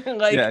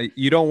 Like,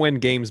 you don't win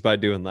games by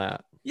doing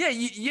that. Yeah,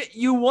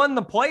 you won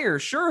the player,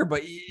 sure,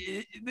 but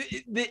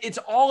it's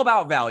all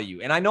about value.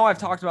 And I know I've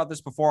talked about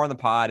this before on the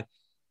pod.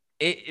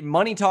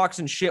 Money talks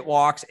and shit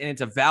walks, and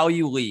it's a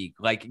value league.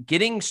 Like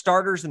getting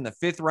starters in the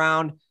 5th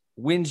round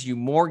wins you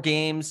more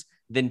games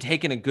than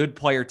taking a good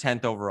player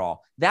 10th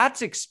overall.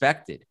 That's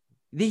expected.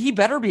 He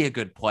better be a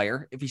good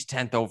player if he's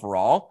 10th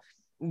overall.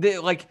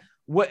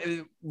 What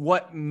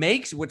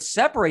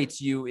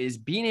separates you is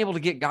being able to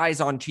get guys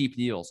on cheap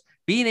deals,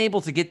 being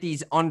able to get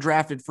these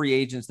undrafted free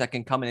agents that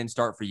can come in and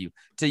start for you.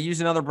 To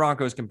use another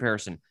Broncos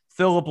comparison,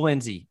 Phillip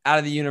Lindsay out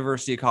of the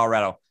University of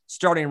Colorado,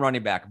 starting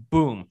running back,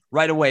 boom,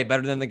 right away,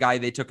 better than the guy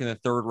they took in the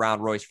 3rd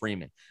round, Royce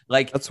Freeman.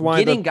 Like, that's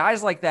why getting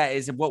guys like that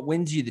is what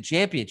wins you the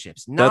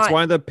championships. That's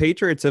why the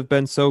Patriots have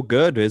been so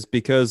good, is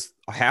because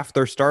half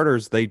their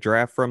starters they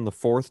draft from the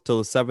 4th to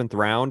the 7th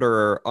round or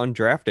are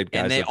undrafted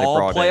guys. And they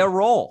all play a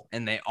role.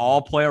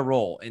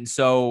 And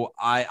so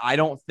I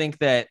don't think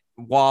that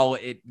while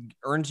it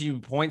earns you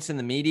points in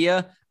the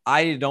media,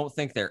 I don't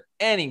think they're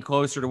any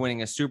closer to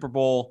winning a Super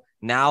Bowl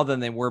now than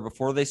they were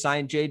before they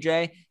signed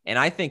JJ. And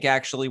I think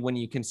actually when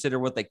you consider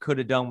what they could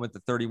have done with the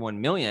 $31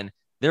 million,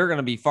 they're going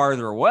to be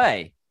farther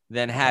away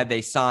than had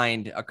they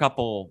signed a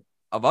couple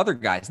of other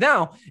guys.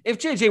 Now, if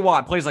JJ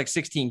Watt plays like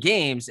 16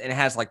 games and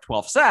has like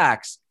 12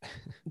 sacks,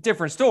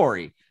 different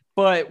story.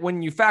 But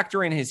when you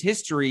factor in his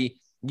history,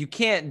 you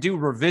can't do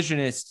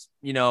revisionist,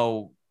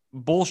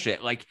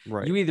 bullshit. Like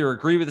you either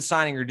agree with the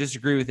signing or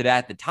disagree with it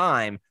at the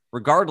time,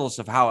 regardless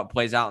of how it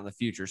plays out in the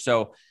future.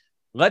 So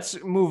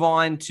let's move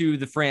on to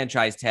the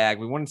franchise tag.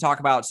 We want to talk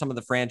about some of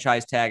the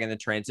franchise tag and the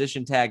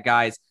transition tag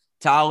guys.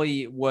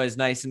 Tali was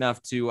nice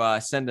enough to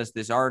send us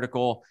this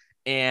article,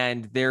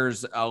 and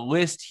there's a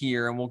list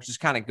here, and we'll just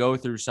kind of go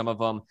through some of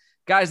them.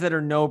 Guys that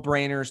are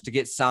no-brainers to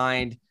get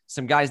signed,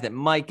 some guys that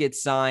might get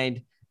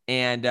signed,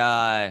 and,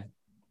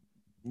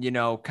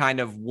 kind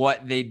of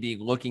what they'd be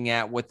looking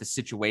at, what the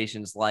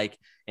situation's like.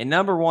 And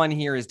number one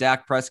here is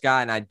Dak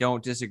Prescott, and I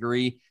don't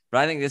disagree. But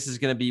I think this is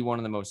going to be one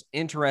of the most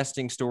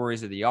interesting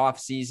stories of the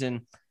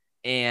offseason.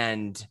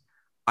 And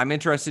I'm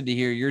interested to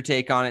hear your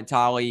take on it,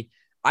 Tali.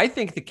 I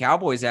think the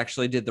Cowboys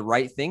actually did the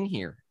right thing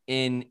here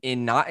in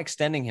not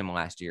extending him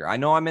last year. I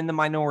know I'm in the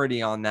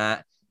minority on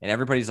that. And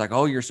everybody's like,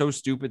 oh, you're so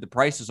stupid. The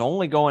price is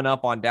only going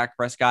up on Dak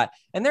Prescott.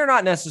 And they're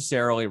not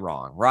necessarily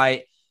wrong,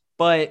 right?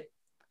 But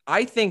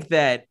I think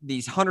that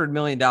these $100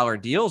 million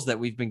deals that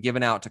we've been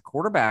giving out to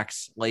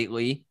quarterbacks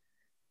lately,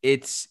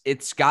 it's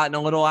gotten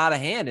a little out of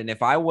hand. And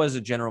if I was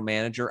a general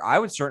manager, I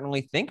would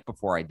certainly think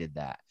before I did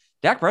that.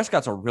 Dak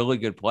Prescott's a really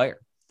good player,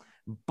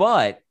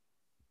 but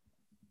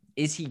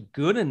is he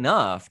good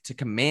enough to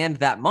command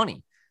that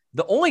money?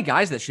 The only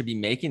guys that should be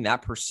making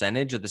that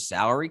percentage of the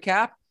salary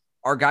cap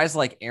are guys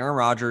like Aaron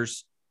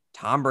Rodgers,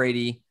 Tom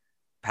Brady,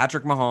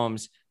 Patrick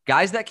Mahomes,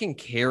 guys that can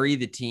carry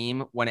the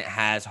team when it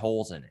has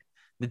holes in it.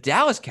 The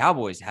Dallas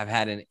Cowboys have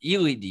had an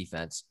elite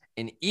defense,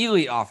 an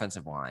elite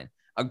offensive line,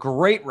 a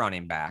great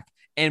running back,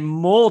 and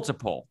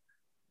multiple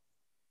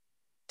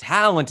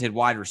talented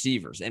wide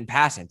receivers and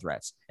passing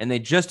threats. And they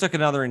just took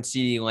another in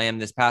CeeDee Lamb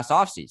this past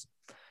offseason.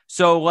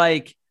 So,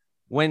 like,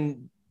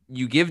 when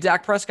you give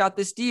Dak Prescott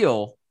this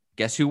deal,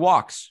 guess who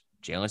walks?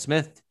 Jalen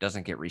Smith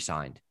doesn't get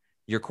re-signed.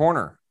 Your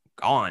corner,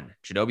 gone.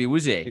 Chidobe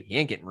Awuzie, he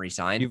ain't getting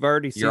re-signed. You've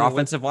already seen your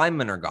offensive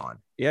linemen are gone.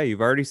 Yeah,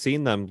 you've already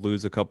seen them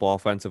lose a couple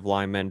offensive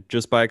linemen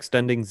just by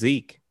extending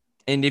Zeke.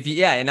 And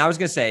and I was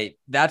going to say,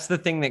 that's the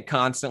thing that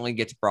constantly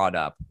gets brought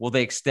up. Well,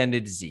 they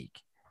extended Zeke.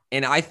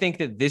 And I think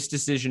that this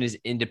decision is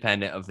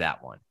independent of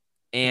that one.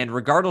 And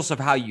regardless of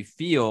how you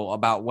feel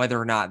about whether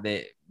or not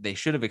they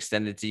should have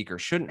extended Zeke or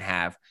shouldn't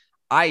have,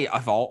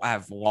 I've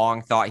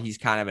long thought he's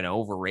kind of an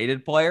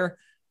overrated player,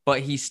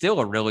 but he's still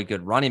a really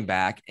good running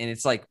back. And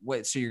it's like,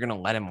 what? So you're going to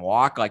let him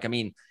walk? Like, I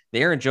mean, the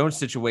Aaron Jones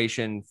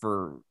situation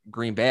for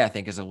Green Bay, I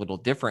think, is a little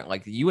different.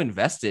 Like, you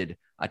invested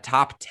a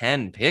top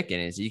 10 pick in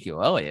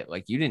Ezekiel Elliott.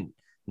 Like, you didn't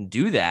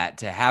do that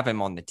to have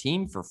him on the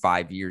team for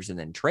 5 years and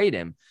then trade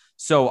him.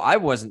 So I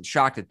wasn't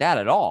shocked at that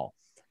at all.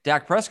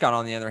 Dak Prescott,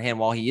 on the other hand,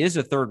 while he is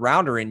a 3rd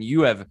rounder and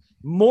you have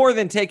more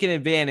than taken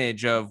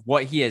advantage of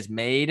what he has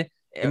made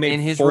in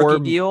his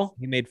rookie deal.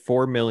 He made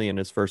 $4 million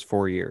his first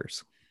 4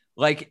 years.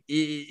 Like,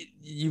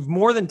 you've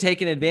more than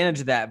taken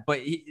advantage of that.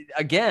 But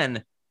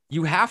again,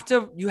 you have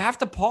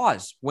to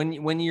pause when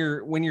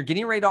you're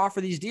getting ready to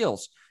offer these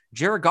deals.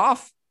 Jared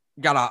Goff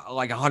got a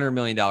 $100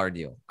 million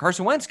deal.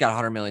 Carson Wentz got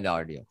a $100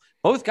 million deal.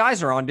 Both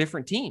guys are on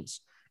different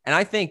teams. And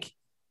I think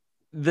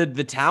the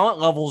talent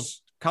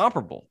level's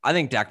comparable. I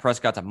think Dak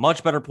Prescott's a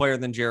much better player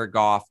than Jared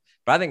Goff,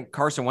 but I think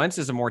Carson Wentz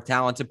is a more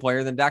talented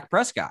player than Dak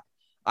Prescott.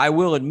 I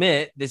will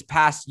admit this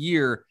past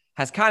year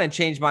has kind of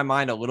changed my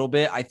mind a little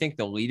bit. I think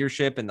the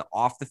leadership and the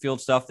off the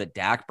field stuff that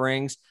Dak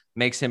brings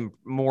makes him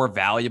more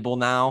valuable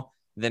now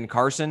than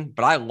Carson,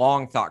 but I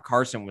long thought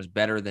Carson was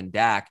better than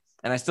Dak.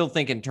 And I still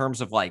think in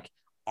terms of like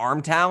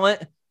arm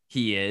talent,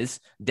 he is.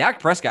 Dak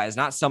Prescott is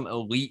not some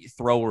elite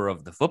thrower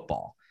of the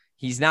football.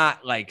 He's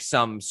not like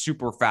some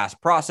super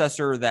fast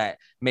processor that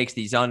makes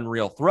these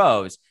unreal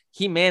throws.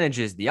 He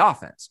manages the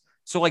offense.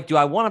 So like, do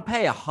I want to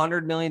pay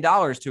 $100 million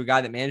to a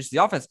guy that manages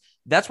the offense?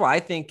 That's why I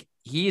think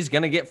he's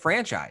going to get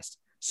franchised.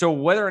 So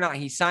whether or not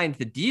he signed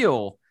the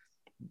deal,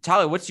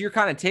 Tyler, what's your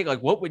kind of take?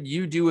 Like, what would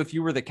you do if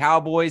you were the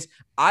Cowboys?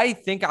 I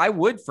think I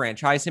would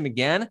franchise him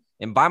again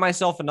and buy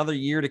myself another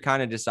year to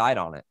kind of decide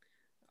on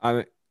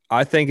it.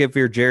 I think if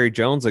you're Jerry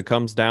Jones, it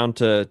comes down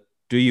to,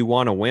 do you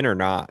want to win or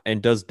not?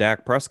 And does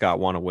Dak Prescott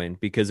want to win?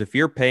 Because if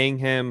you're paying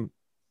him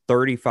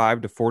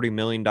 $35 to $40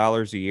 million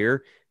a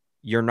year,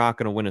 you're not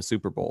going to win a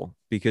Super Bowl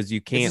because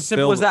you can't it's as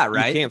simple as that,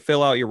 right? You can't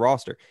fill out your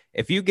roster.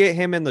 If you get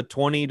him in the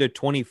 $20 to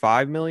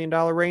 $25 million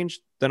range,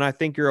 then I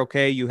think you're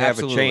okay. You have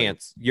Absolutely. a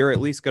chance. You're at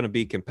least going to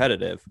be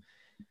competitive.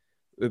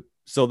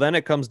 So then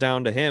it comes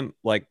down to him,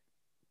 like,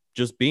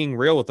 just being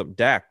real with him.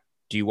 Dak,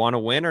 do you want to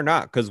win or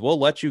not? Because we'll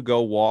let you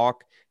go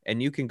walk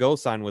and you can go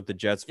sign with the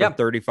Jets for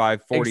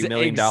 $35-40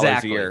 million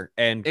a year.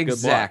 And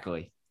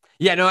exactly.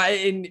 Yeah, no,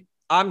 and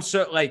I'm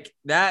so like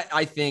that.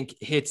 I think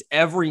hits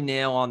every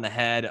nail on the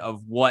head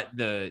of what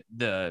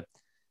the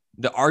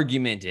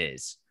argument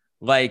is.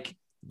 Like,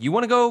 you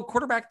want to go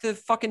quarterback the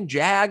fucking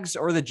Jags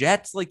or the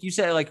Jets, like you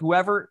said, like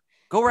whoever,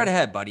 go right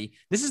ahead, buddy.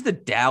 This is the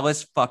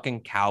Dallas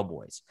fucking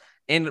Cowboys,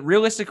 and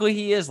realistically,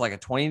 he is like a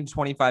 $20 to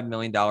 $25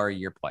 million a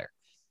year player.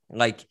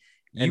 Like,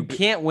 you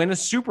can't win a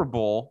Super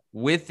Bowl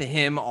with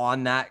him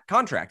on that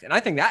contract. And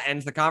I think that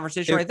ends the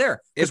conversation right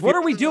there. Because what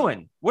are we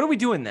doing? What are we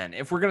doing then?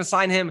 If we're going to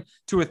sign him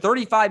to a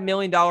 $35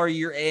 million a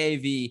year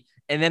AAV,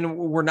 and then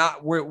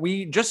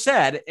we just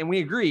said, and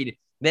we agreed,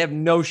 they have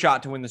no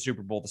shot to win the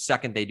Super Bowl the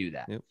second they do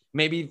that. Yep.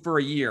 Maybe for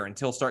a year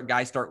until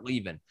guys start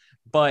leaving.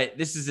 But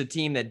this is a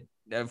team that,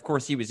 of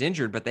course, he was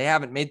injured, but they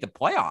haven't made the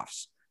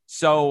playoffs.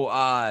 So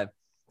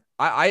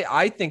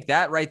I think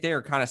that right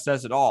there kind of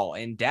says it all.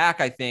 And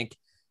Dak, I think,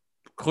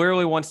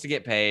 clearly wants to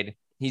get paid.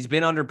 He's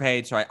been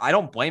underpaid, so I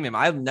don't blame him.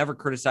 I've never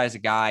criticized a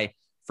guy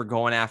for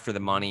going after the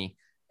money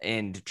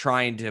and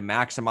trying to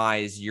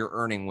maximize your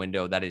earning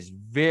window that is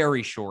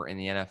very short in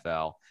the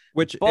NFL.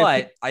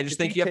 But I just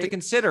think you have to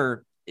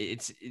consider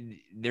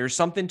there's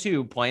something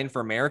to playing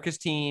for America's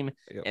team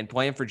and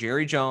playing for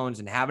Jerry Jones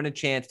and having a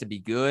chance to be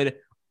good.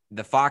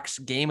 The Fox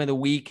game of the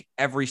week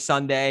every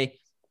Sunday.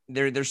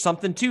 There's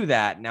something to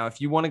that. Now, if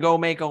you want to go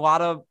make a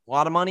lot of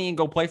money and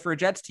go play for a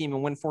Jets team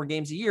and win 4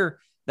 games a year,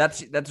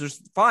 that's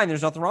just fine.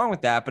 There's nothing wrong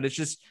with that. But it's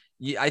just,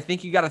 I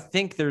think you got to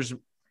think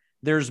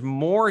there's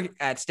more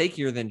at stake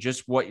here than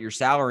just what your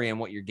salary and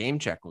what your game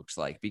check looks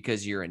like,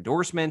 because your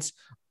endorsements,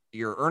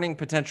 your earning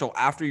potential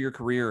after your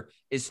career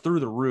is through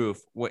the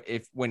roof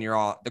when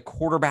you're the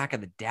quarterback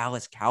of the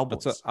Dallas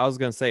Cowboys. That's what I was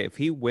going to say. If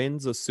he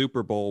wins a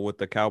Super Bowl with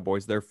the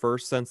Cowboys, their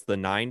first since the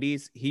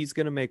 90s, he's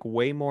going to make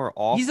way more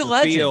off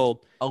the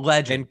field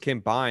and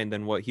combined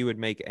than what he would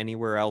make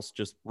anywhere else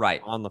just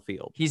on the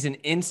field. He's an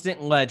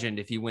instant legend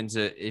if he wins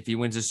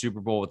a Super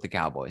Bowl with the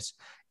Cowboys.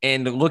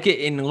 And look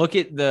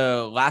at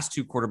the last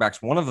 2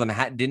 quarterbacks. One of them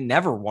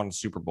never won a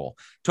Super Bowl.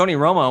 Tony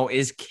Romo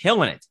is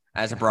killing it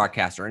as a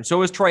broadcaster, and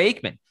so is Troy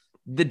Aikman.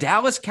 The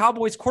Dallas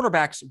Cowboys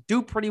quarterbacks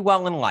do pretty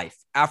well in life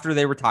after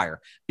they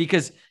retire,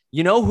 because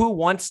you know who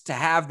wants to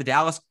have the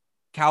Dallas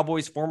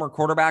Cowboys former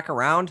quarterback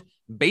around?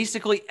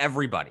 Basically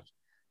everybody.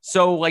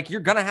 So like,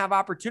 you're going to have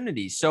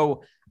opportunities.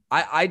 So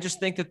I just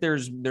think that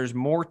there's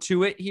more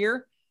to it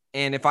here.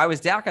 And if I was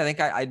Dak, I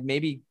think I'd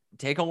maybe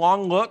take a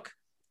long look.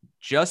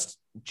 Just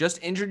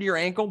injured your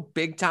ankle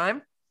big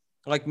time.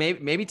 Like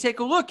maybe take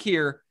a look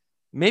here.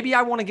 Maybe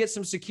I want to get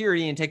some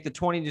security and take the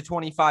 20 to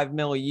 25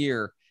 mil a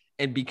year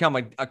and become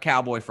a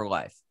Cowboy for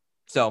life.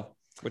 So,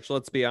 which,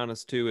 let's be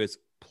honest too, is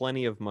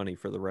plenty of money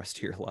for the rest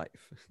of your life.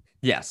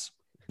 Yes,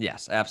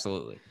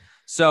 absolutely.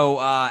 So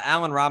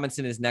Allen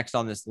Robinson is next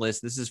on this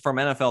list. This is from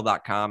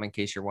NFL.com, in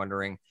case you're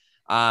wondering.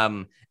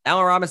 Allen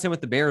Robinson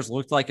with the Bears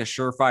looked like a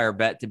surefire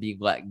bet to be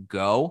let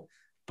go,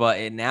 but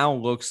it now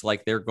looks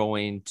like they're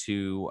going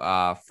to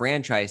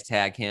franchise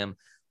tag him,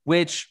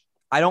 which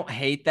I don't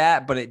hate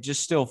that, but it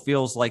just still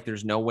feels like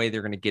there's no way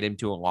they're going to get him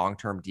to a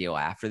long-term deal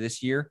after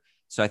this year.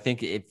 So I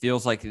think it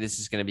feels like this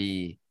is going to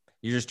be,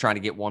 you're just trying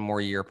to get one more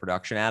year of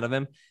production out of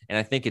him. And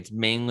I think it's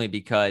mainly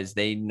because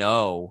they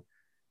know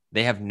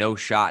they have no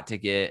shot to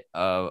get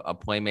a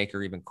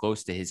playmaker even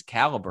close to his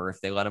caliber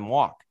if they let him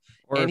walk.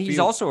 Or and if he's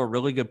also a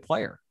really good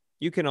player.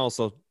 You can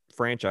also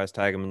franchise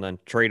tag him and then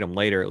trade him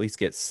later, at least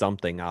get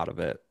something out of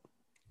it.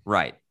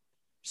 Right.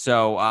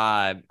 So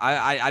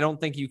I don't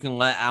think you can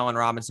let Allen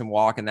Robinson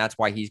walk, and that's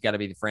why he's got to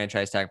be the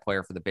franchise tag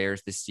player for the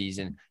Bears this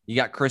season. You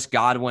got Chris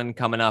Godwin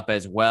coming up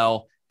as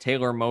well.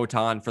 Taylor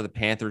Moton for the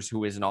Panthers,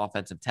 who is an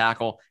offensive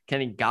tackle.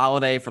 Kenny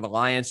Golladay for the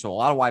Lions. So a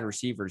lot of wide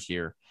receivers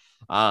here.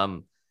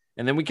 And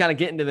then we kind of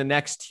get into the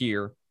next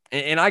tier.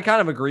 And I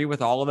kind of agree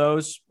with all of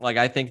those. Like,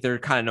 I think they're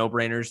kind of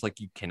no-brainers. Like,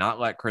 you cannot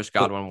let Chris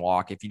Godwin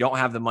walk. If you don't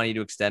have the money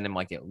to extend him,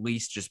 like, at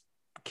least just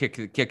kick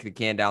the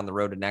can down the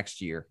road to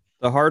next year.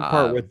 The hard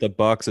part with the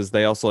Bucs is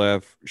they also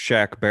have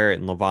Shaq Barrett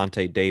and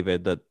Levante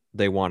David that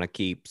they want to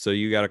keep. So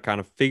you got to kind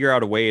of figure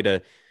out a way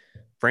to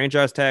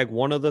franchise tag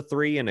one of the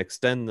three and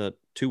extend the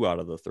two out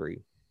of the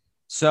three.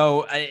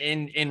 So,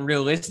 and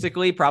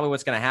realistically, probably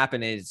what's going to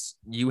happen is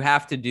you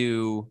have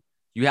to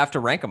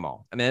rank them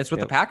all. I mean, that's what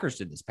the Packers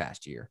did this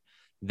past year.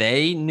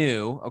 They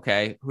knew,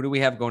 okay, who do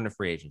we have going to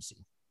free agency?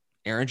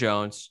 Aaron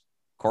Jones,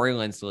 Corey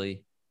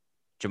Linsley,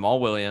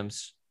 Jamal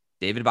Williams,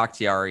 David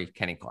Bakhtiari,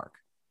 Kenny Clark.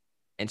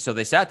 And so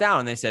they sat down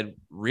and they said,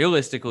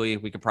 realistically,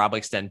 we could probably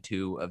extend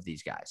two of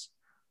these guys.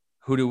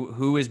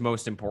 Who is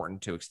most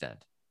important to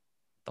extend?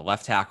 The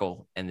left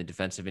tackle and the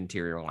defensive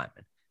interior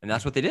lineman. And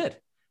that's what they did.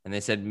 And they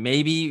said,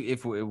 maybe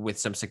if with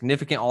some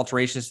significant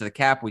alterations to the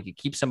cap, we could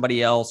keep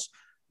somebody else.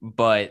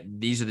 But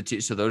these are the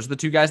two. So those are the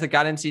two guys that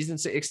got in season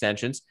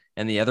extensions,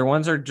 and the other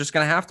ones are just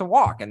going to have to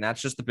walk. And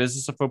that's just the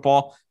business of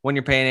football. When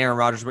you're paying Aaron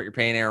Rodgers, what you're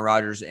paying Aaron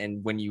Rodgers,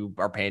 and when you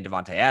are paying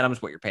Davante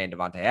Adams, what you're paying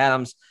Davante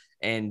Adams,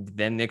 and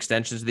then the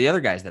extensions of the other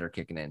guys that are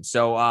kicking in.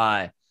 So,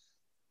 I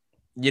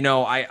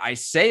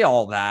say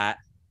all that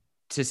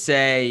to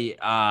say,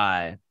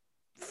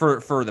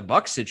 for the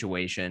Bucs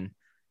situation,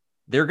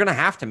 they're going to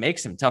have to make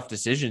some tough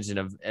decisions,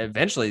 and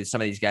eventually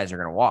some of these guys are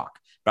going to walk.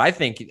 But I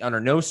think under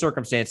no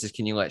circumstances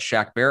can you let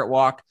Shaq Barrett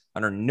walk.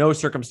 Under no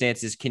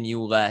circumstances can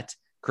you let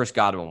Chris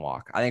Godwin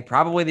walk. I think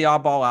probably the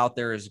oddball out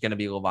there is going to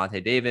be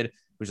Levante David,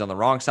 who's on the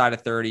wrong side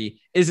of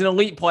 30, is an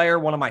elite player,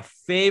 one of my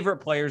favorite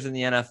players in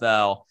the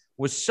NFL,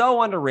 was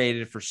so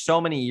underrated for so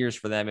many years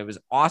for them. It was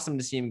awesome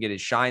to see him get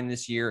his shine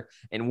this year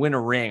and win a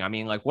ring. I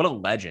mean, like, what a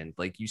legend.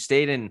 Like, you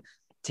stayed in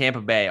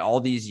Tampa Bay all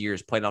these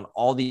years, played on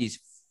all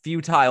these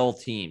futile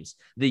teams,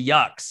 the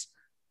Yucks.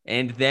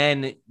 And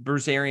then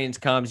Bruce Arians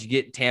comes, you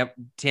get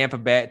Tampa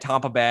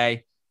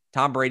Bay,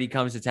 Tom Brady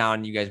comes to town,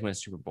 and you guys win a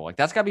Super Bowl. Like,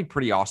 that's got to be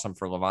pretty awesome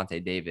for Levante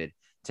David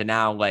to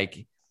now,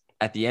 like,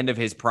 at the end of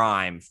his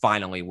prime,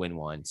 finally win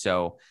one.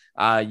 So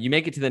you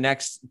make it to the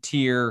next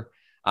tier.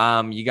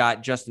 You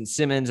got Justin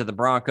Simmons of the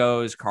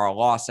Broncos, Carl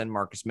Lawson,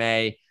 Marcus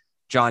May,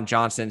 John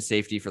Johnson,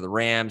 safety for the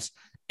Rams.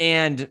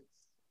 And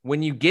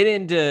when you get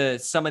into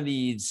some of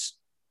these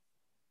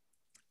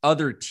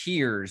other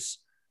tiers,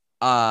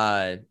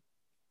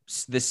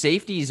 the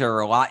safeties are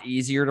a lot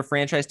easier to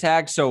franchise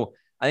tag. So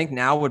I think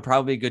now would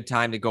probably be a good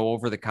time to go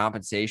over the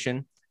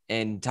compensation.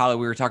 And Tyler,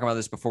 we were talking about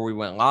this before we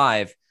went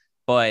live,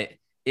 but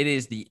it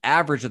is the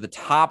average of the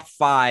top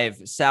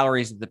 5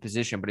 salaries of the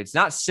position, but it's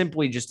not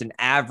simply just an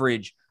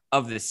average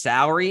of the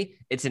salary.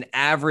 It's an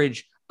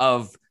average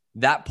of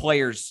that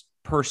player's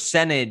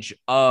percentage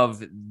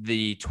of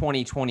the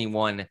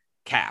 2021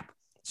 cap.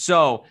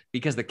 So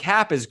because the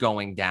cap is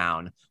going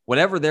down,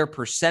 whatever their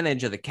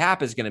percentage of the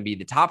cap is going to be,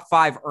 the top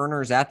 5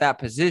 earners at that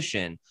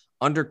position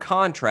under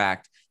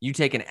contract, you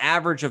take an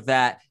average of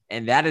that,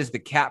 and that is the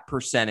cap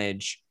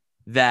percentage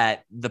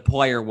that the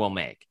player will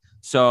make.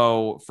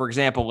 So, for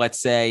example, let's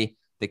say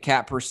the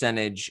cap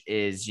percentage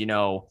is,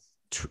 11%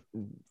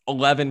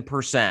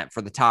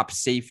 for the top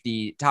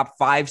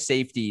 5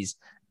 safeties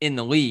in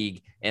the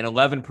league, and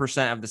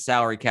 11% of the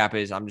salary cap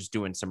is, I'm just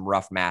doing some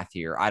rough math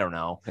here, I don't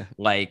know,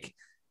 like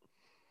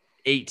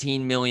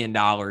 $18 million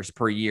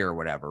per year or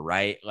whatever,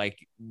 right?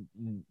 Like,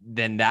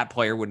 then that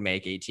player would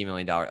make $18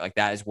 million. Like,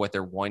 that is what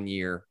their 1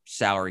 year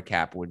salary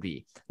cap would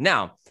be.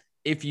 Now,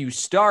 if you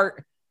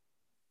start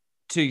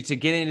to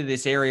get into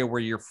this area where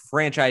you're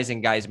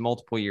franchising guys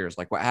multiple years,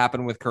 like what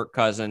happened with Kirk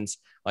Cousins,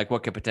 like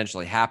what could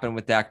potentially happen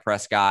with Dak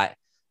Prescott,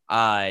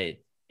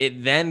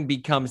 it then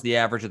becomes the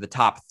average of the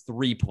top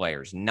 3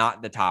 players,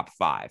 not the top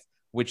 5,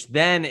 which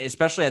then,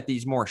 especially at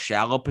these more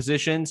shallow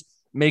positions,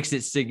 makes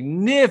it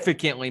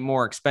significantly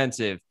more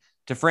expensive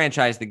to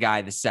franchise the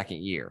guy the second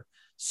year.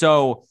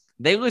 So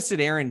they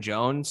listed Aaron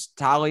Jones,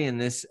 Tolly, in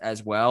this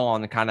as well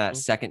on the kind of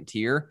second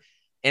tier.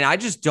 And I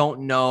just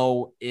don't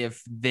know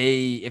if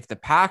the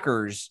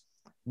Packers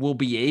will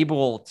be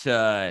able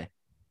to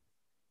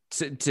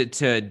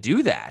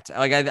do that.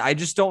 Like, I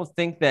just don't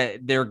think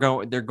that they're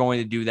going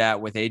to do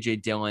that with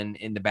AJ Dillon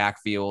in the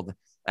backfield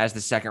as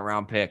the second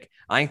round pick.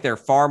 I think they're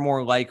far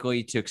more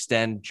likely to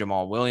extend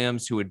Jamal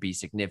Williams, who would be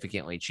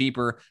significantly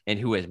cheaper and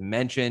who has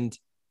mentioned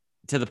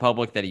to the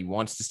public that he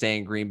wants to stay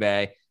in Green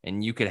Bay.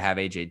 And you could have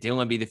AJ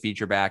Dillon be the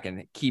feature back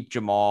and keep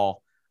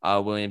Jamal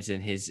Williams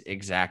in his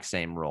exact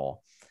same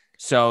role.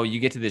 So you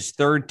get to this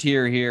third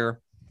tier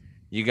here.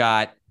 You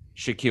got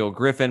Shaquille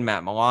Griffin,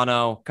 Matt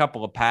Milano, a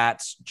couple of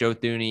Pats, Joe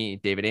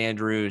Thuney, David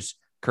Andrews,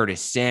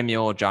 Curtis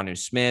Samuel, Jonnu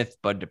Smith,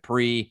 Bud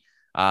Dupree.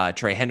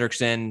 Trey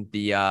Hendrickson,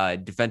 the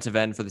defensive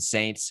end for the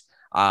Saints,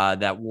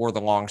 that wore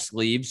the long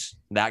sleeves.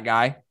 That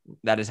guy,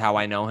 that is how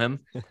I know him.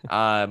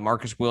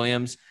 Marcus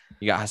Williams,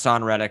 you got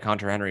Hassan Reddick,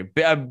 Hunter Henry,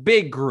 a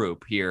big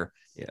group here.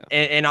 Yeah.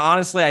 And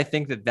honestly, I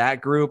think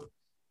that group,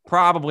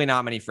 probably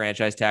not many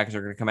franchise tags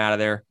are going to come out of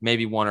there,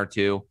 maybe one or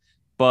two.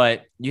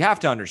 But you have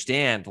to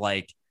understand,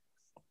 like,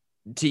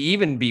 to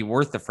even be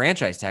worth the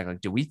franchise tag,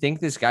 like, do we think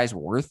this guy's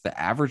worth the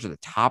average of the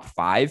top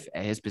 5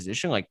 at his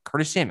position? Like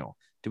Curtis Samuel,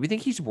 do we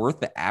think he's worth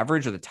the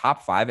average of the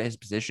top 5 at his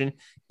position,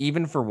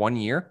 even for 1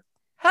 year?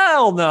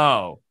 Hell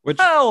no.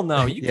 Hell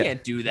no. You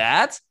can't do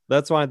that.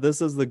 That's why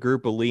this is the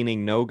group of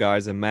leaning no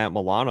guys, and Matt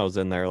Milano's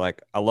in there.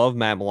 Like, I love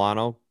Matt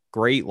Milano,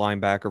 great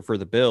linebacker for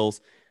the Bills,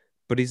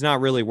 but he's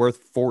not really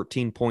worth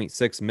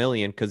 $14.6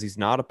 million because he's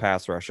not a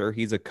pass rusher.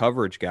 He's a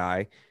coverage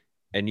guy,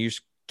 and you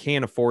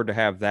can't afford to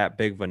have that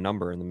big of a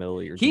number in the middle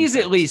of your He's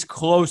defense. at least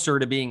closer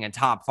to being a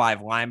top 5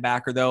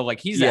 linebacker, though.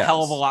 Like, he's a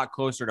hell of a lot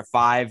closer to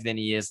 5 than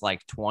he is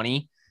like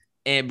 20.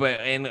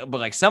 But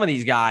like some of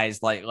these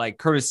guys, like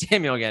Curtis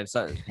Samuel, again,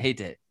 sorry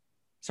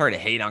to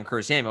hate on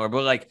Curtis Samuel,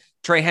 but like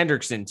Trey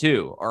Hendrickson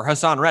too, or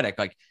Hassan Reddick,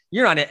 like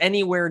you're not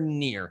anywhere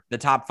near the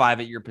top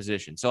 5 at your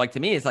position. So like, to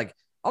me, it's like,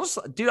 I'll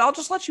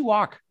just let you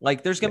walk.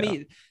 Like, there's going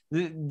to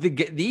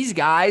be these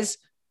guys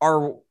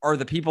are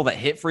the people that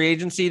hit free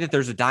agency, that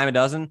there's a dime a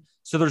dozen.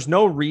 So there's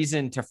no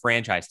reason to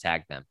franchise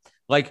tag them.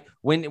 Like,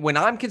 when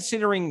I'm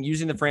considering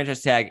using the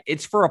franchise tag,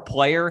 it's for a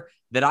player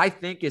that I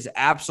think is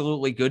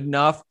absolutely good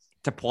enough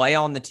to play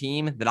on the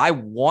team, that I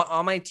want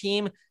on my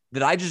team,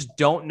 that I just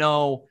don't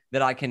know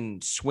that I can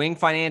swing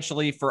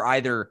financially for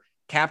either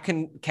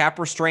cap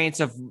restraints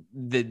of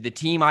the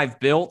team I've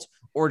built,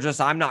 or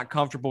just I'm not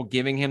comfortable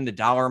giving him the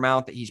dollar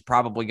amount that he's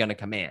probably going to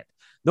command.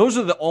 Those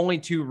are the only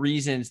 2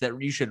 reasons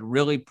that you should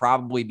really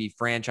probably be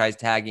franchise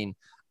tagging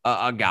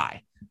a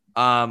guy,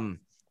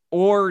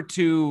 or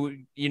to,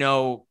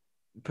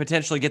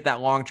 potentially get that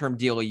long-term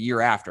deal a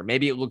year after.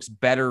 Maybe it looks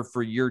better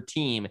for your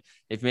team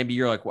if maybe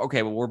you're like,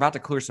 okay, well, we're about to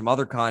clear some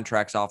other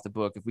contracts off the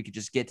book. If we could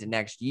just get to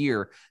next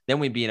year, then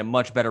we'd be in a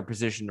much better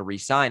position to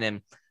re-sign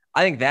him.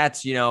 I think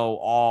that's,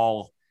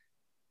 all,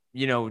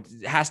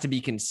 has to be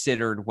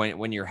considered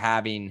when you're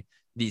having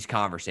these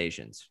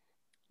conversations.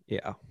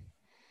 Yeah.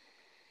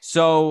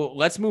 So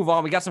let's move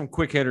on. We got some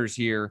quick hitters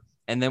here,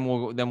 and then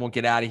we'll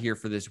get out of here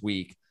for this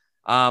week.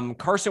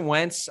 Carson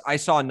Wentz, I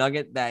saw a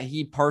nugget that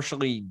he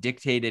partially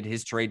dictated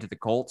his trade to the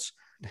Colts,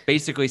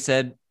 basically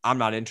said, I'm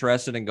not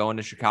interested in going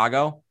to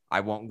Chicago. I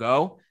won't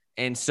go.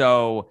 And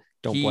so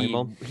don't blame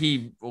him.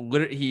 He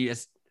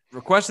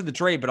requested the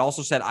trade, but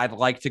also said, I'd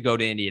like to go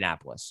to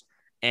Indianapolis.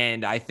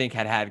 And I think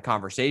had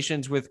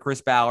conversations with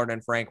Chris Ballard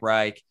and Frank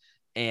Reich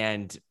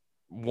and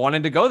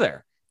wanted to go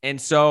there. And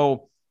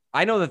so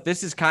I know that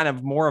this is kind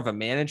of more of a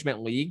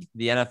management league,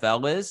 the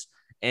NFL is.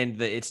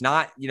 And it's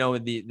not,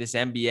 this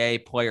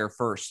NBA player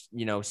first,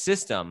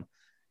 system.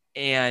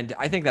 And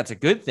I think that's a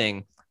good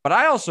thing. But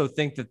I also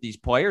think that these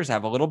players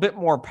have a little bit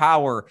more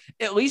power,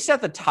 at least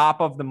at the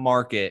top of the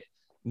market,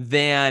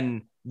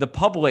 than the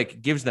public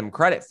gives them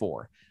credit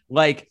for.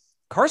 Like,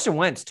 Carson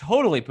Wentz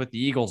totally put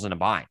the Eagles in a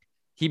bind.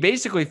 He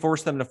basically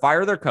forced them to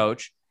fire their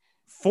coach,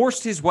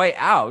 forced his way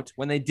out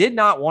when they did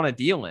not want to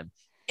deal him,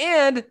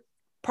 and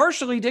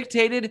partially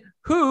dictated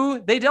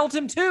who they dealt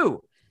him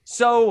to.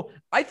 So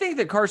I think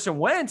that Carson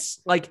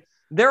Wentz, like,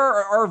 there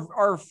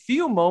are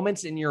few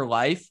moments in your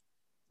life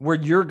where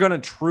you're going to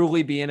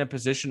truly be in a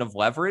position of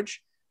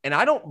leverage. And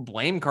I don't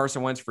blame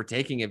Carson Wentz for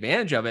taking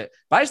advantage of it,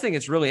 but I just think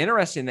it's really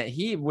interesting that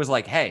he was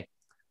like, hey,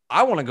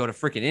 I want to go to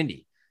freaking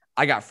Indy.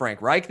 I got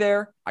Frank Reich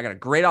there. I got a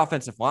great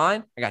offensive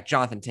line. I got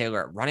Jonathan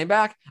Taylor at running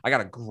back. I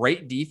got a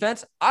great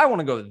defense. I want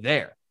to go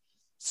there.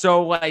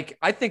 So, like,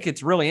 I think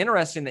it's really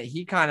interesting that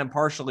he kind of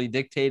partially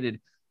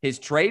dictated his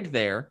trade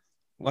there.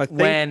 Well, I think,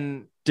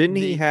 when didn't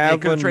he have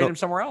they could trade him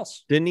somewhere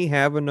else? Didn't he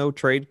have a no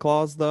trade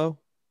clause though?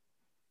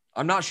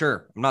 I'm not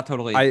sure. I'm not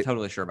totally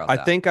sure about that.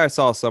 I think I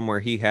saw somewhere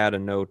he had a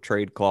no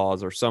trade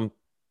clause or some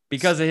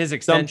because of his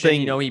extension.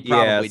 He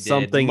probably did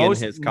something in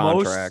his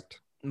contract.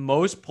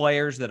 Most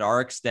players that are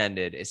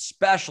extended,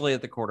 especially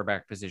at the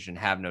quarterback position,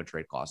 have no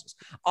trade clauses.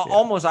 Yeah.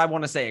 Almost, I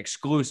want to say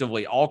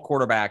exclusively, all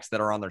quarterbacks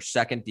that are on their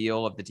second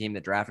deal of the team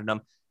that drafted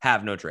them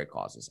have no trade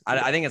clauses.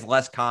 I think it's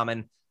less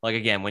common. Like,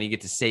 again, when you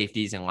get to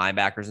safeties and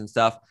linebackers and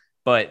stuff,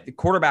 but the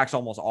quarterbacks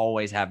almost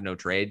always have no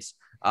trades.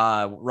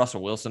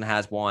 Russell Wilson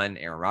has one.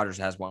 Aaron Rodgers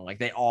has one. Like,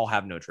 they all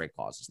have no trade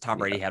clauses. Tom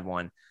Brady had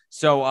one.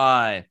 So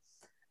I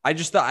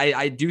just thought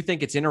I do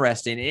think it's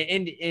interesting.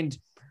 And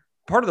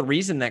part of the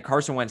reason that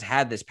Carson Wentz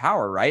had this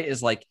power, right,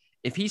 is like,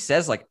 if he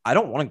says, like, I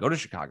don't want to go to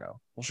Chicago,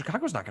 well,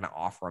 Chicago's not going to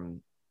offer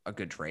him a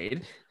good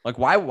trade. Like,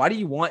 why do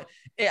you want?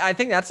 I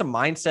think that's a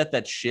mindset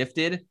that's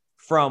shifted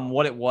from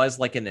what it was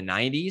like in the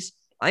 90s.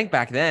 I think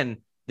back then,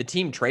 the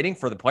team trading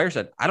for the player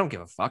said, I don't give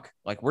a fuck.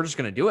 Like, we're just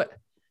going to do it.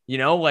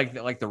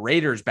 Like the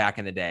Raiders back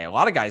in the day. A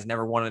lot of guys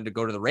never wanted to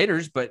go to the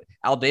Raiders, but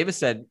Al Davis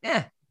said,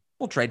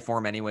 we'll trade for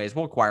him anyways.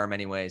 We'll acquire him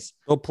anyways.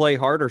 They'll play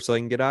harder so they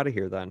can get out of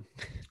here then.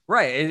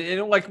 Right.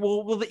 And like,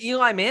 well, the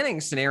Eli Manning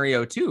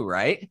scenario too,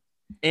 right?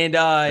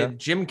 And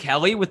Jim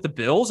Kelly with the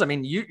Bills. I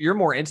mean, you're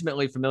more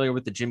intimately familiar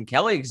with the Jim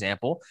Kelly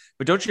example,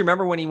 but don't you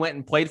remember when he went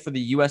and played for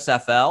the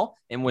USFL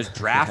and was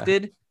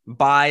drafted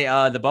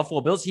by the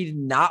Buffalo Bills? He did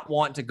not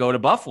want to go to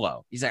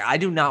Buffalo. He's like, I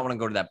do not want to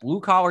go to that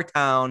blue collar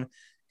town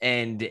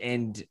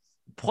and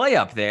play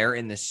up there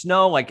in the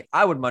snow. Like,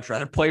 I would much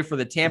rather play for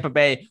the Tampa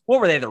Bay.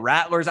 What were they? The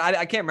Rattlers?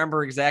 I can't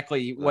remember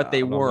exactly what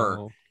they were,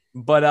 know.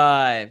 but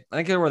I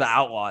think they were the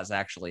Outlaws,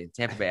 actually,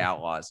 Tampa Bay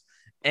Outlaws.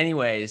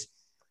 Anyways,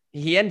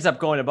 he ends up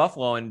going to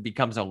Buffalo and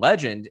becomes a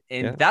legend.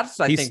 And that's,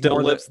 I think, he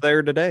still lives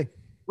there today.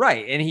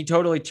 Right. And he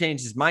totally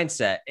changed his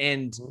mindset.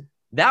 And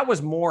that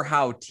was more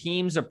how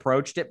teams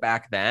approached it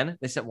back then.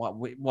 They said,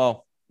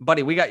 well,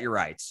 buddy, we got your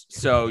rights.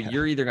 So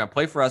you're either going to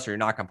play for us or you're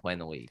not going to play in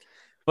the league.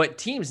 But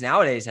teams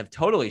nowadays have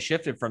totally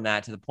shifted from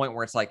that to the point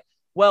where it's like,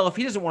 well, if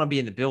he doesn't want to be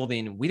in the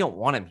building, we don't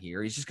want him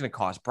here. He's just going to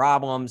cause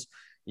problems.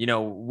 We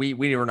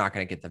were not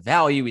going to get the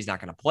value. He's not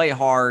going to play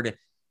hard.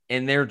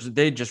 And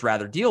they'd just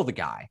rather deal the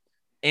guy.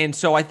 And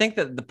so I think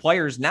that the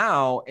players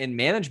now in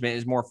management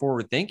is more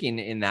forward thinking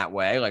in that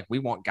way. Like, we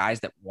want guys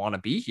that want to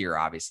be here,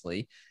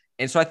 obviously.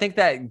 And so I think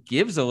that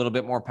gives a little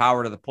bit more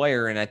power to the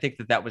player. And I think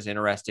that was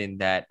interesting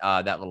that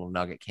that little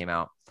nugget came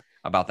out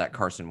about that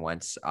Carson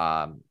Wentz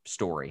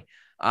story.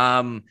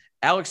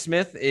 Alex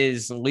Smith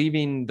is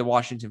leaving the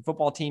Washington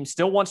football team,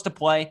 still wants to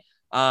play.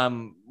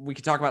 We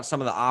could talk about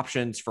some of the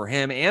options for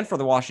him and for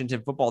the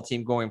Washington football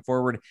team going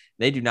forward.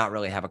 They do not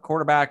really have a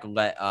quarterback.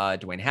 Let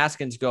Dwayne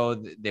Haskins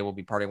go. They will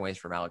be parting ways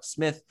from Alex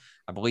Smith.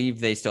 I believe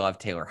they still have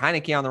Taylor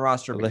Heineke on the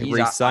roster, but he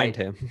re-signed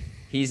him.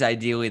 He's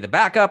ideally the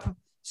backup.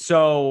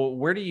 So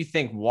where do you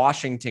think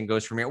Washington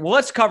goes from here? Well,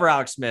 let's cover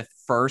Alex Smith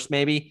first,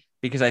 maybe,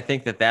 because I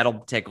think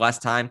that'll take less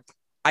time.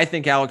 I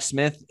think Alex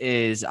Smith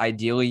is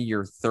ideally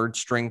your third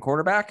string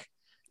quarterback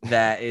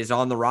that is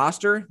on the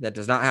roster that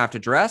does not have to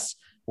dress,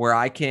 where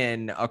I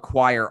can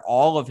acquire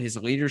all of his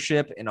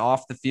leadership and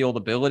off the field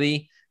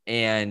ability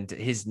and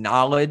his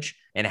knowledge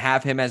and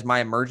have him as my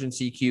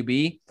emergency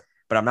QB,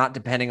 but I'm not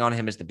depending on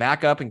him as the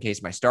backup in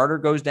case my starter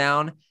goes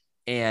down.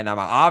 And I'm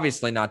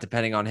obviously not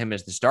depending on him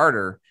as the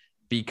starter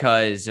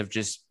because of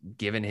just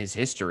given his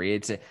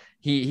history.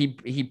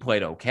 He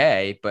played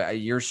okay, but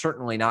you're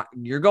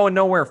going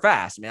nowhere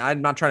fast. I mean,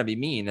 I'm not trying to be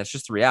mean. That's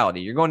just the reality.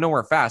 You're going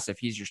nowhere fast if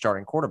he's your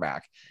starting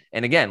quarterback.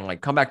 And again,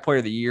 like, comeback player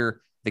of the year,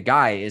 the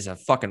guy is a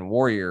fucking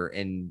warrior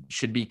and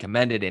should be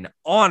commended and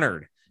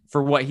honored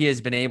for what he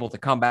has been able to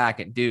come back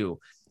and do.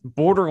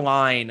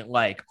 Borderline,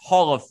 like,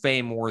 Hall of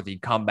Fame worthy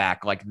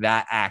comeback, like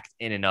that act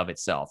in and of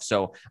itself.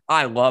 So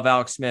I love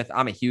Alex Smith.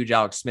 I'm a huge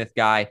Alex Smith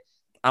guy.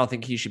 I don't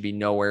think he should be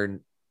nowhere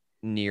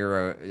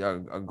near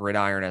a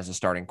gridiron as a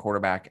starting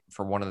quarterback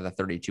for one of the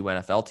 32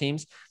 NFL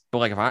teams. But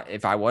like,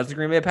 if I was the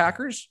Green Bay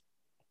Packers,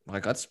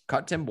 like, let's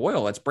cut Tim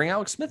Boyle. Let's bring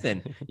Alex Smith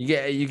in.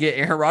 You get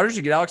Aaron Rodgers,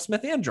 you get Alex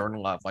Smith and Jordan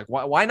Love. Like,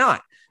 why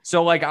not?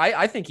 So, like,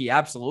 I think he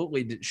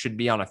absolutely should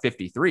be on a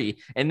 53.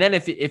 And then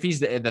if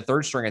he's the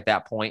third string at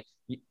that point,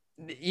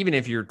 even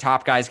if your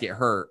top guys get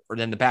hurt or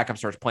then the backup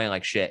starts playing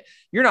like shit,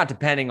 you're not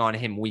depending on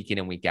him week in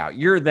and week out.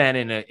 You're then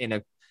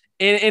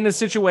in a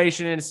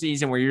situation in a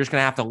season where you're just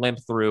going to have to limp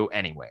through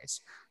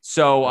anyways.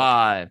 So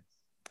I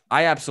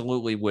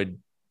absolutely would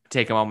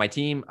take him on my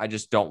team. I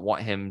just don't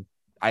want him.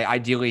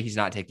 Ideally, he's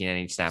not taking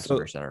any snaps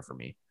under center for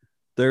me.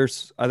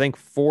 There's, I think,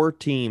 4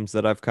 teams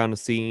that I've kind of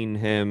seen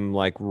him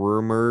like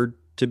rumored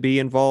to be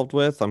involved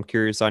with. I'm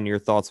curious on your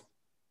thoughts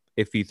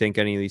if you think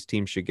any of these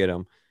teams should get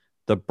him.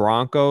 The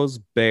Broncos,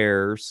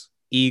 Bears,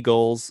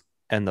 Eagles,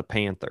 and the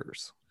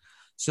Panthers.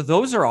 So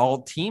those are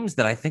all teams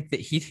that I think that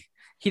he'd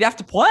have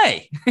to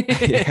play.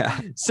 Yeah.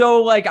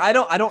 So, like, I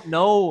don't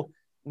know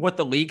what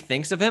the league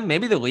thinks of him.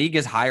 Maybe the league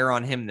is higher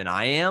on him than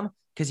I am,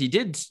 because he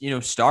did,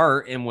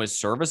 start and was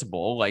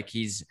serviceable. Like,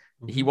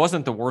 he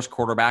wasn't the worst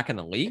quarterback in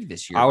the league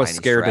this year. I was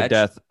scared to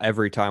death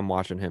every time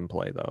watching him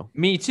play, though.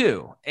 Me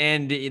too.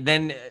 And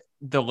then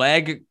the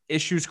leg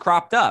issues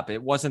cropped up.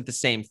 It wasn't the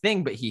same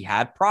thing, but he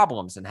had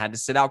problems and had to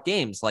sit out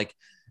games. Like,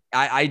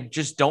 I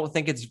just don't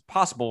think it's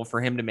possible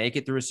for him to make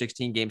it through a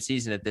 16-game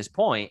season at this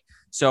point.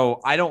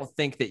 So I don't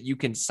think that you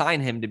can sign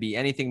him to be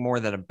anything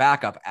more than a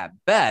backup at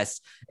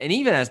best. And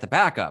even as the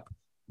backup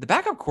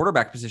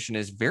quarterback position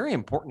is very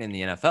important in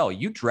the NFL.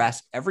 You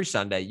dress every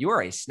Sunday. You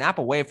are a snap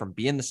away from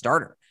being the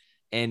starter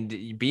and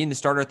being the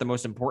starter at the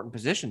most important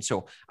position.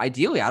 So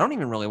ideally, I don't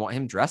even really want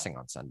him dressing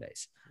on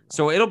Sundays.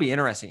 So it'll be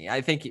interesting.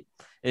 I think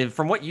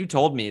from what you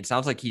told me, it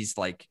sounds like he's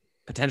like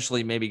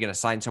potentially maybe going to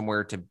sign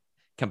somewhere to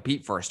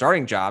compete for a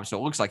starting job. So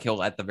it looks like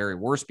he'll at the very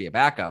worst be a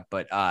backup.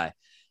 But I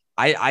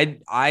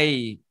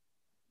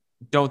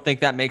don't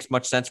think that makes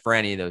much sense for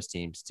any of those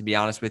teams, to be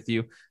honest with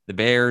you. The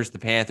Bears, the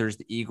Panthers,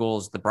 the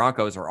Eagles, the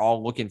Broncos are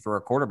all looking for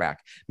a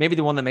quarterback. Maybe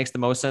the one that makes the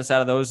most sense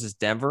out of those is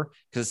Denver,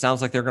 because it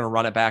sounds like they're going to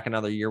run it back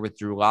another year with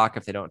Drew Lock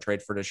if they don't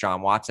trade for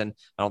Deshaun Watson.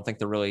 I don't think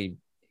they're really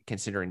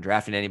considering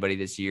drafting anybody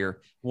this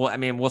year. Well, I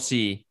mean, we'll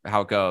see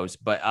how it goes,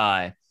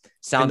 but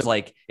sounds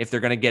like if they're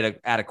going to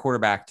add a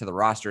quarterback to the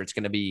roster, it's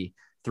going to be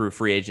through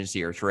free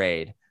agency or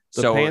trade.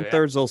 The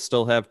Panthers will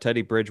still have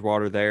Teddy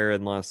Bridgewater there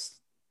unless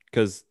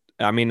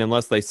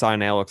they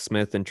sign Alex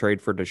Smith and trade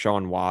for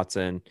Deshaun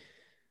Watson.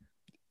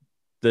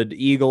 the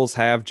Eagles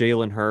have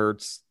Jalen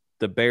Hurts.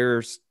 The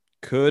Bears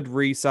could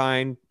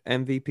re-sign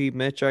MVP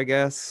Mitch, I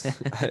guess.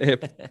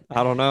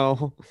 I don't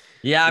know.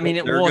 Yeah, I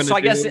mean, so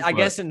I guess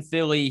but in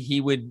Philly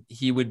he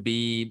would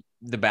be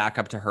the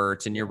backup to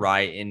Hurts, and you're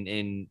right.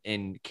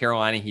 In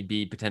Carolina, he'd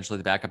be potentially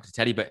the backup to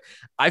Teddy. But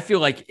I feel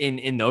like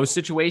in those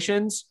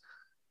situations,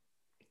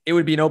 it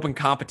would be an open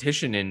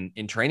competition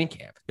in training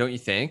camp, don't you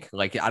think?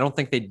 Like, I don't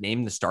think they'd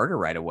name the starter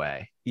right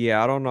away.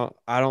 yeah, I don't know.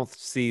 I don't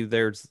see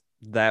there's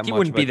that He much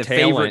wouldn't of a be the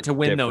favorite talent to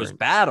win those difference.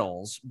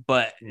 battles,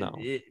 but No.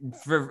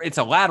 it's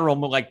a lateral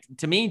move. Like,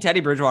 to me, Teddy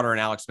Bridgewater and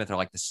Alex Smith are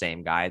like the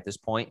same guy at this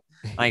point.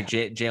 I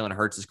think Jalen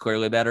Hurts is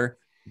clearly better,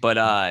 but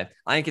I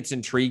think it's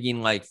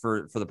intriguing. Like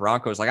for the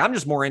Broncos, like I'm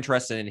just more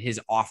interested in his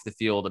off the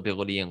field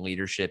ability and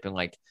leadership, and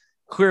like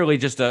clearly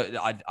just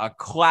a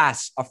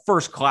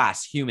first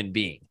class human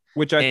being.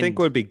 Which I think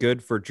would be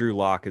good for Drew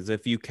Lock is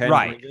if you can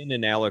Right. bring in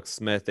an Alex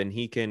Smith and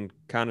he can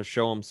kind of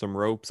show him some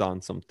ropes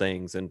on some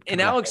things. And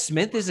Alex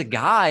Smith is a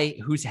guy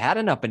who's had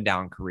an up and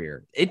down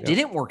career. It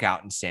didn't work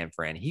out in San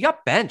Fran. He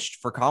got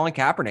benched for Colin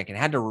Kaepernick and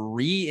had to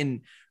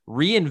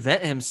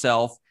reinvent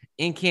himself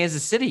in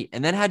Kansas City,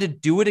 and then had to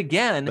do it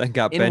again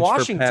in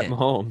Washington. For Pat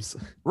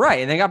Mahomes. Right,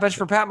 and they got benched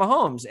for Pat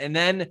Mahomes, and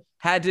then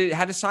had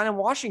to sign in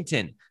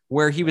Washington,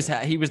 where he was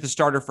the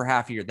starter for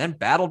half a year, then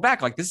battled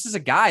back. Like, this is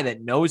a guy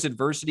that knows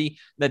adversity,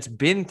 that's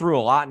been through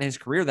a lot in his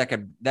career, that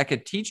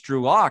could teach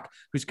Drew Lock,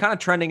 who's kind of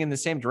trending in the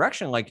same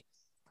direction. Like,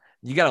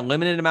 you got a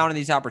limited amount of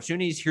these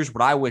opportunities. Here's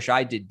what I wish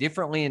I did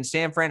differently in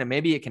San Fran, and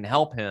maybe it can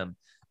help him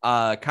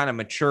kind of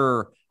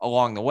mature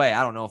along the way.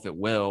 I don't know if it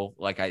will.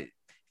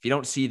 If you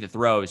don't see the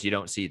throws, you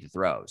don't see the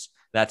throws.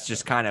 That's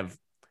just kind of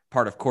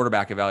part of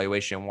quarterback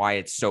evaluation. Why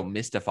it's so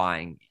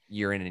mystifying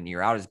year in and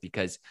year out is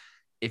because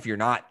if you're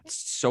not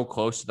so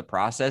close to the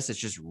process, it's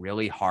just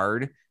really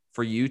hard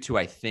for you to,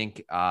 I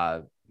think,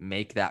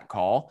 make that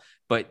call.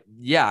 But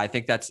yeah, I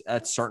think that's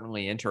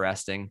certainly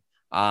interesting.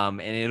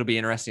 And it'll be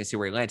interesting to see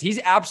where he lands. He's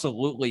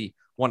absolutely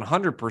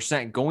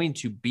 100% going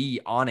to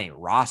be on a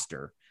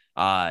roster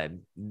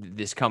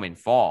this coming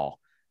fall.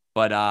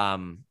 But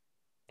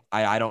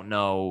I don't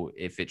know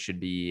if it should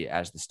be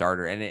as the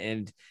starter.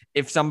 And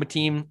if some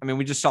team, I mean,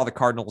 we just saw the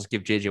Cardinals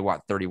give JJ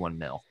Watt 31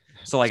 mil.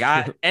 So like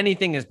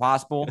anything is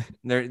possible.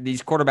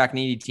 These quarterback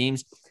needy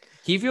teams.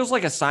 He feels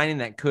like a signing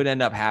that could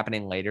end up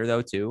happening later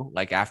though, too,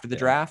 like after the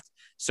draft.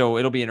 So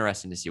it'll be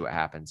interesting to see what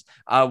happens.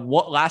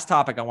 What last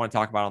topic I want to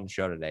talk about on the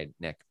show today,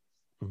 Nick?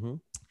 Mm-hmm.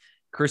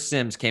 Chris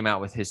Sims came out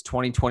with his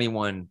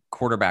 2021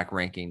 quarterback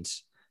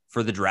rankings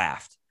for the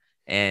draft.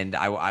 And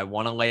I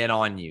want to lay it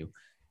on you.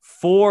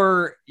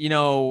 For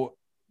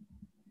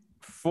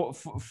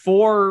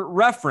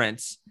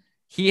reference,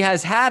 he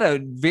has had a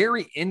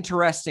very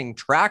interesting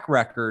track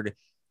record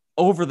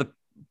over the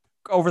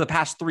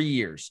past 3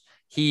 years.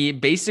 He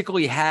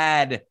basically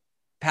had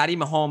Patty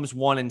Mahomes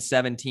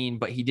 1-17,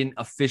 but he didn't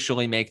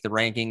officially make the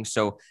rankings,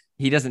 so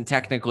he doesn't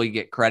technically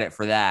get credit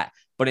for that.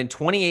 But in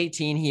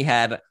 2018, he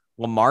had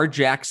Lamar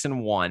Jackson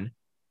 1.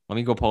 Let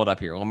me go pull it up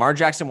here. Lamar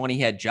Jackson 1. He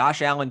had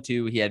Josh Allen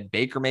 2. He had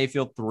Baker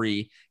Mayfield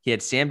 3. He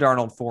had Sam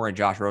Darnold 4 and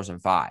Josh Rosen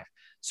 5.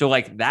 So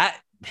like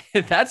that's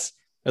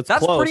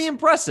pretty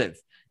impressive.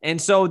 And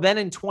so then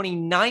in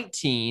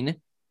 2019,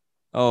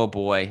 oh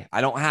boy, I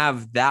don't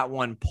have that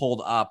one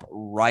pulled up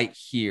right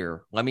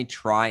here. Let me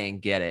try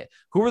and get it.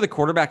 Who were the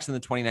quarterbacks in the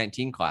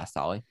 2019 class,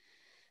 Holly?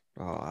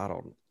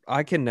 Oh,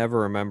 I can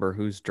never remember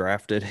who's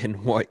drafted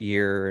in what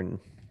year.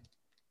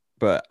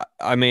 But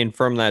I mean,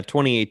 from that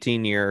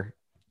 2018 year,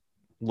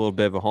 a little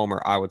bit of a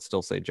homer, I would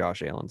still say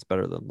Josh Allen's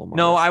better than Lamar.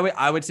 No,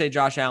 I would say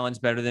Josh Allen's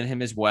better than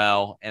him as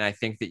well. And I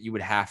think that you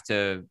would have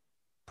to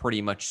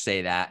pretty much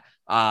say that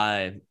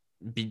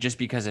just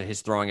because of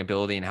his throwing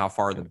ability and how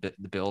far the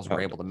Bills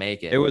were able to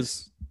make it. It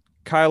was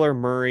Kyler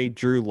Murray,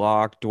 Drew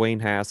Lock,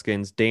 Dwayne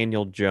Haskins,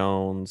 Daniel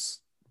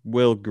Jones,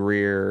 Will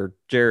Grier,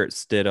 Jarrett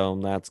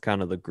Stidham. That's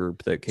kind of the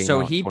group that came.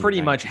 So he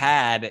pretty much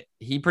had it.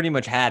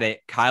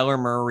 Kyler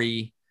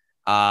Murray,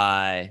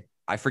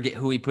 I forget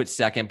who he put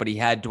second, but he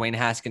had Dwayne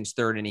Haskins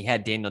third, and he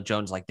had Daniel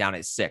Jones like down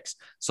at 6.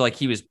 So like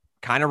he was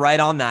kind of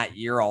right on that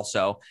year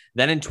also.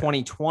 Then in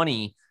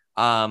 2020,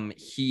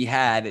 he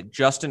had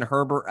Justin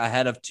Herbert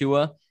ahead of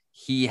Tua.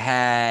 He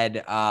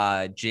had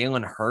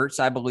Jalen Hurts,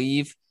 I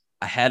believe,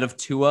 ahead of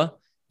Tua.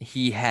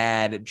 He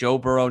had Joe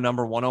Burrow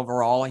number 1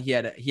 overall. He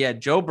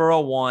had Joe Burrow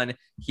 1.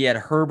 He had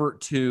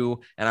Herbert 2,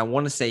 and I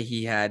want to say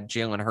he had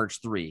Jalen Hurts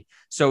 3.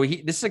 So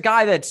this is a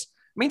guy that's,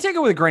 I mean, take it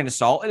with a grain of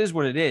salt. It is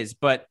what it is,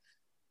 but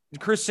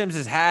Chris Sims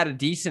has had a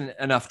decent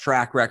enough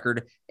track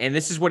record, and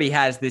this is what he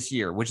has this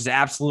year, which is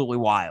absolutely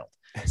wild.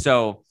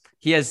 So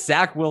he has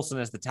Zach Wilson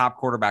as the top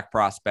quarterback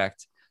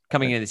prospect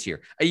coming into this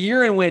year, a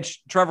year in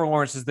which Trevor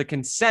Lawrence is the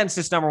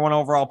consensus number 1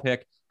 overall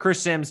pick.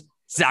 Chris Sims,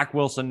 Zach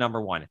Wilson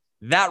number 1.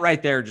 That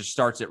right there just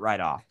starts it right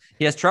off.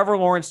 He has Trevor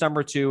Lawrence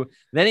number 2.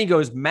 Then he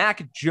goes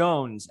Mac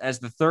Jones as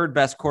the 3rd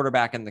best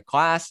quarterback in the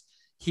class.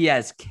 He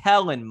has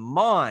Kellen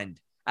Mond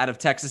out of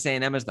Texas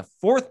A&M as the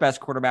 4th best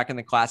quarterback in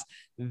the class.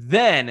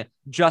 Then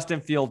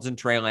Justin Fields and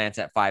Trey Lance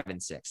at 5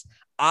 and 6.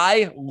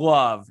 I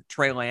love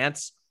Trey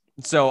Lance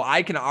So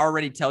I can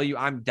already tell you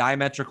I'm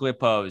diametrically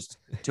opposed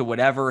to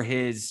whatever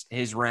his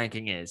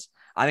ranking is.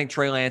 I think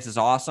Trey Lance is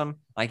awesome.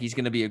 Like, he's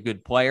going to be a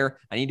good player.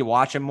 I need to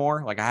watch him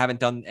more. Like, I haven't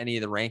done any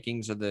of the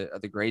rankings or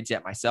the grades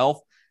yet myself,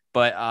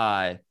 but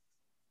I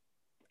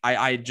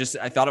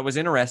thought it was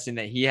interesting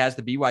that he has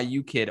the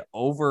BYU kid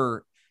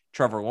over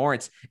Trevor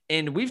Lawrence.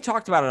 And we've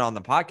talked about it on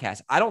the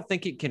podcast. I don't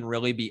think it can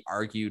really be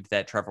argued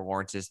that Trevor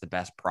Lawrence is the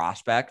best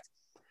prospect,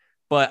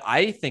 but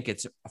I think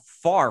it's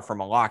far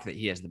from a lock that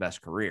he has the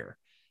best career.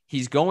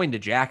 He's going to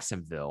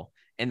Jacksonville,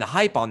 and the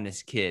hype on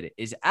this kid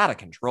is out of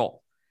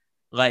control.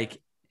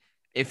 Like,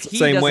 if he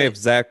same way if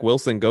Zach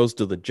Wilson goes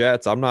to the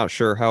Jets, I'm not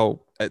sure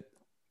how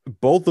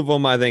both of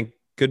them, I think,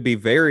 could be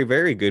very,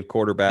 very good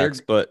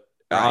quarterbacks, but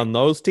on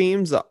those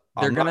teams,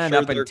 they're going to end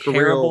up in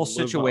terrible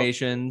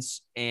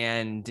situations,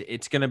 and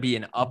it's going to be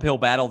an uphill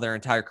battle their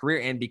entire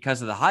career. And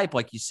because of the hype,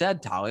 like you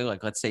said, Tolly,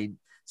 like, let's say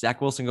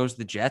Zach Wilson goes to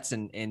the Jets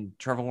and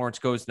Trevor Lawrence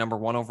goes number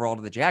 1 overall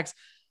to the Jags,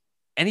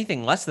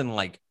 anything less than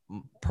like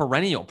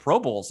perennial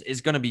Pro Bowls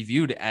is going to be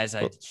viewed as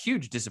a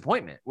huge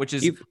disappointment, which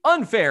is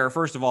unfair,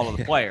 first of all, to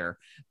the player.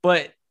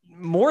 But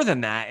more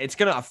than that, it's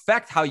going to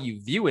affect how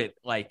you view it,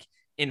 like,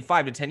 in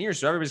 5 to 10 years.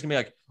 So everybody's gonna be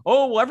like,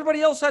 oh, well,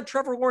 everybody else had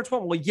Trevor Lawrence.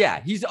 Well,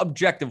 yeah, he's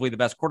objectively the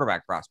best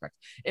quarterback prospect.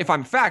 If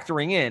I'm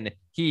factoring in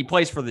he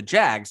plays for the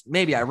Jags,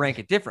 maybe I rank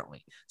it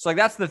differently. So, like,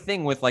 that's the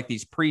thing with like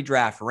these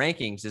pre-draft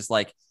rankings is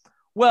like,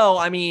 well,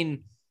 I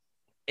mean,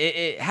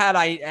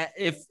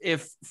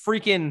 if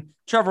freaking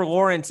Trevor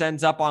Lawrence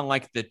ends up on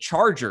like the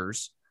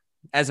Chargers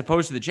as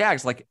opposed to the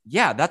Jags, like,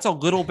 yeah, that's a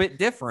little bit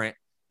different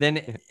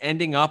than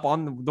ending up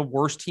on the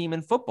worst team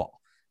in football.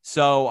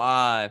 So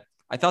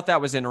I thought that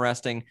was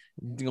interesting.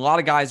 A lot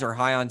of guys are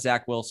high on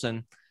Zach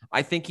Wilson.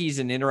 I think he's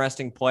an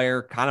interesting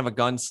player, kind of a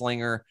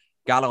gunslinger,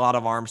 got a lot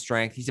of arm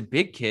strength. He's a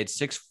big kid,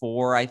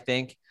 6'4", I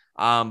think,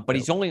 but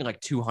he's only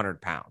like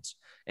 200 pounds.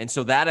 And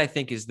so that, I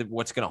think, is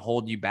what's going to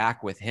hold you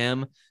back with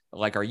him.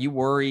 Like, are you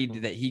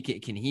worried that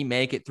can he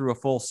make it through a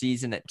full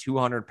season at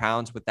 200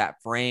 pounds with that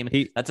frame?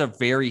 That's a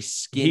very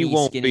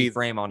skinny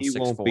frame on 6'4". He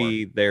won't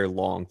be there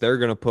long. They're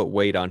going to put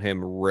weight on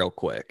him real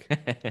quick.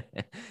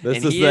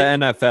 This is the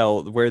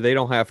NFL where they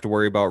don't have to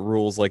worry about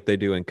rules like they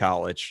do in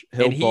college.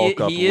 He'll bulk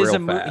up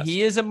real fast.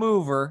 He is a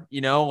mover,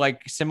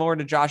 like similar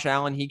to Josh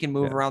Allen. He can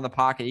move around the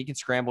pocket. He can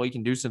scramble. He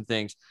can do some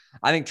things.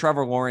 I think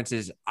Trevor Lawrence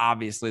is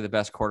obviously the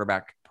best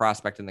quarterback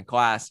prospect in the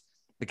class.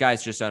 The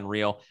guy's just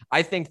unreal.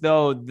 I think,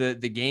 though, the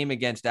game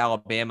against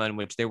Alabama, in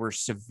which they were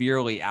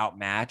severely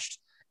outmatched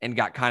and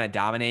got kind of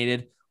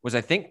dominated, was,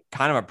 I think,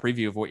 kind of a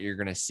preview of what you're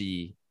going to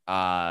see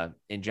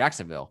in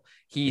Jacksonville.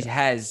 He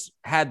has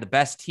had the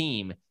best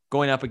team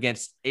going up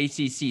against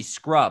ACC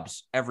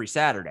scrubs every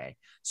Saturday.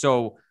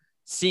 So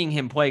seeing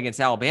him play against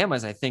Alabama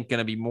is, I think, going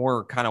to be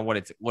more kind of what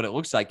it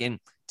looks like. And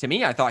to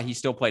me, I thought he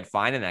still played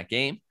fine in that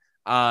game.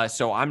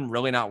 So I'm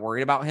really not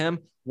worried about him.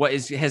 What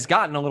has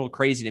gotten a little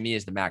crazy to me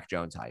is the Mac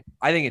Jones hype.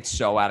 I think it's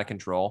so out of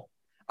control.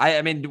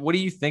 I mean, what do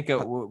you think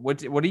of what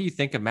do you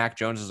think of Mac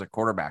Jones as a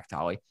quarterback,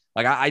 Tolly?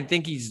 Like, I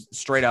think he's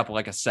straight up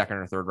like a 2nd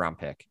or 3rd round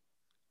pick.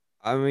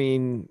 I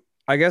mean,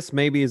 I guess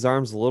maybe his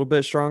arm's a little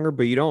bit stronger,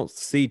 but you don't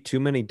see too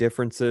many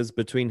differences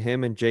between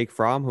him and Jake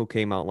Fromm, who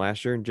came out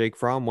last year, and Jake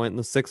Fromm went in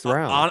the 6th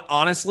round.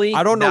 Honestly,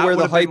 I don't know where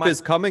the hype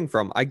is coming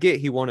from. I get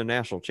he won a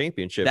national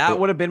championship. That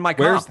would have been my comp.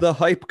 Where's the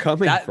hype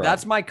coming from?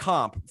 That's my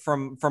comp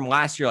from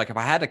last year. Like, if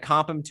I had to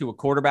comp him to a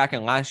quarterback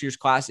in last year's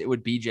class, it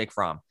would be Jake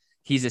Fromm.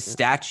 He's a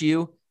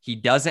statue. He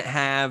doesn't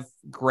have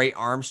great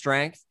arm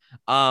strength.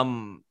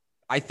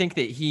 I think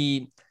that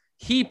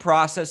he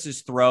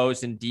processes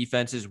throws and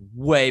defenses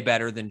way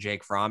better than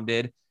Jake Fromm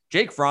did.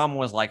 Jake Fromm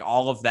was like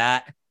all of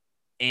that,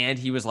 and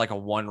he was like a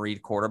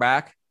 1-read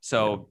quarterback,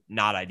 so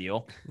not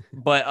ideal.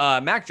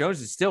 But Mac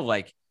Jones is still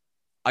like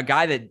a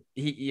guy that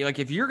he like,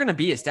 if you're going to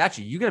be a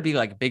statue, you got to be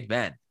like Big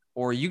Ben,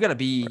 or you got to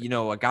be,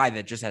 a guy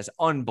that just has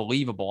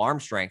unbelievable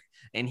arm strength.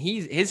 And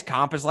his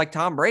comp is like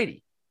Tom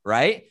Brady,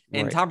 right?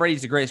 And Tom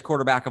Brady's the greatest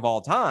quarterback of all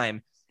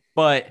time,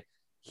 but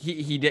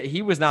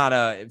he was not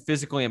a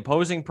physically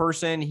imposing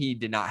person. He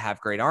did not have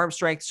great arm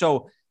strength.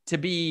 So to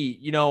be,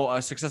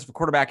 a successful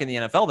quarterback in the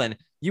NFL, then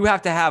you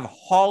have to have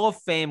Hall of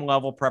Fame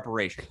level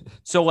preparation.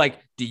 So, like,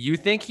 do you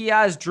think he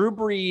has Drew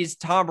Brees,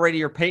 Tom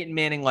Brady, or Peyton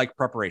Manning like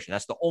preparation?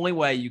 That's the only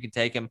way you can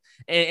take him.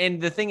 And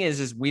the thing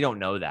is we don't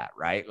know that,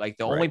 right? Like,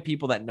 the only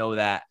people that know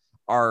that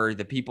are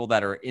the people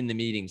that are in the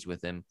meetings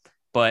with him.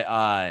 But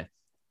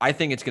I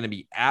think it's going to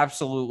be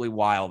absolutely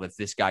wild if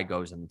this guy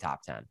goes in the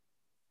top 10.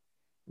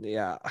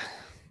 Yeah.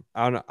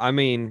 I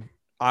mean,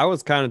 I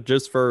was kind of,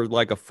 just for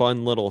like a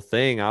fun little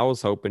thing, I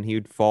was hoping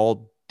he'd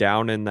fall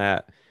down in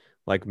that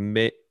like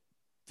mid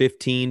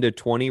 15 to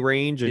 20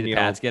 range. And the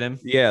Pats get him?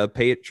 Yeah, the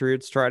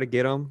Patriots try to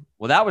get him.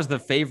 Well, that was the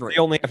favorite.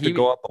 They only have to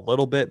go up a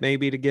little bit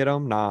maybe to get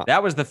him.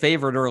 That was the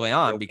favorite early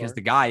on, because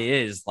the guy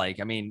is like,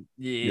 I mean,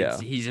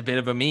 he's a bit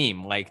of a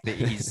meme. Like,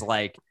 he's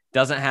like,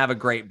 doesn't have a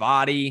great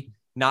body,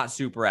 not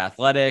super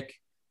athletic.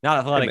 not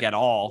athletic at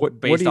all. What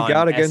based do you on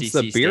got against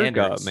SEC the beer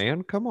standards. gut,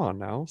 man? Come on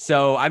now.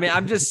 So, I mean,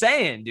 I'm just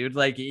saying, dude,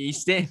 like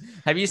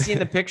have you seen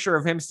the picture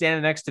of him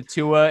standing next to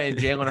Tua and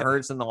Jalen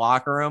Hurts in the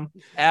locker room?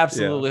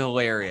 Absolutely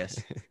hilarious.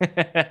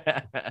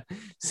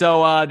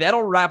 So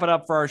that'll wrap it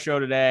up for our show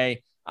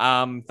today.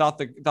 Thought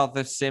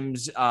the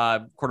Sims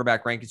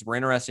quarterback rankings were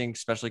interesting,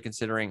 especially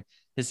considering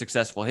his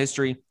successful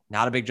history.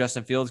 Not a big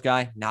Justin Fields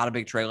guy, not a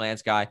big Trey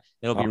Lance guy.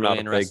 It'll be really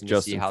interesting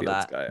to see how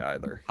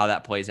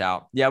that plays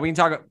out. Yeah, we'll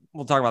talk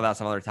about that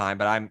some other time,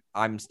 but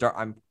I'm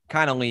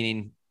kind of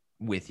leaning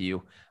with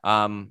you.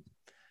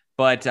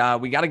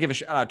 But we got to give a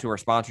shout out to our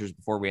sponsors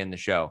before we end the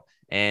show.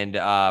 And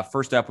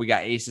first up, we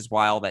got Aces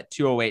Wild at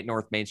 208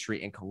 North Main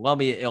Street in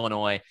Columbia,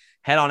 Illinois.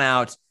 Head on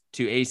out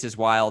to Aces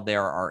Wild. They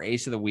are our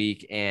Ace of the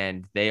Week,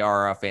 and they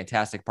are a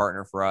fantastic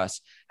partner for us.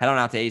 Head on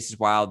out to Aces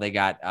Wild. They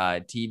got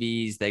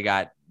TVs, they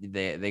got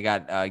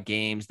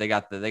games, they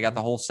got the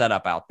whole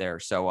setup out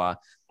there. So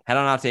head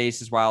on out to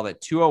Aces Wild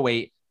at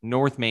 208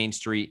 North Main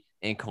Street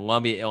in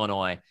Columbia,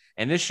 Illinois.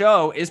 And this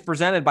show is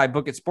presented by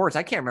Book It Sports.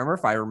 I can't remember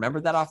if I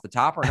remembered that off the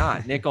top or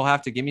not. Nick will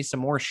have to give me some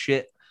more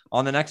shit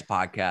on the next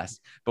podcast.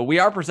 But we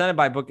are presented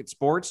by Book It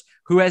Sports,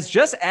 who has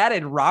just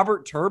added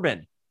Robert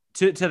Turbin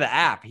to the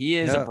app. He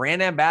is a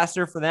brand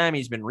ambassador for them.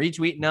 He's been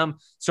retweeting them.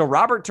 So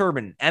Robert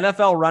Turbin,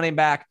 NFL running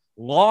back,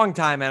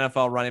 longtime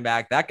NFL running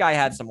back. That guy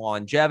had some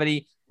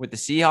longevity with the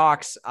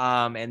Seahawks,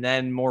 and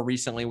then more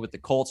recently with the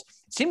Colts.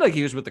 It seemed like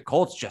he was with the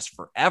Colts just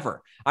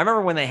forever. I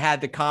remember when they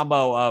had the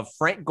combo of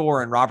Frank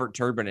Gore and Robert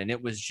Turbin, and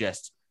it was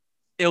just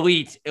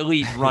elite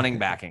running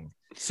backing.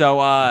 So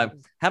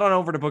head on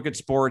over to Book It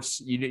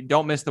Sports. You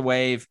don't miss the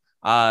wave.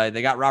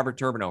 They got Robert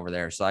Turbin over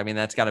there. So, I mean,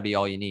 that's got to be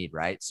all you need,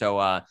 right?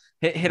 So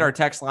hit our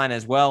text line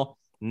as well,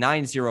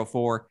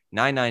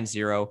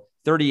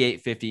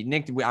 904-990-3850.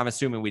 Nick, I'm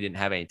assuming we didn't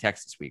have any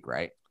text this week,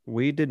 right?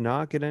 We did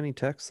not get any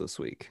texts this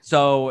week.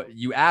 So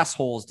you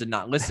assholes did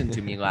not listen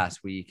to me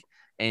last week,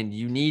 and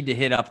you need to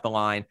hit up the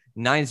line,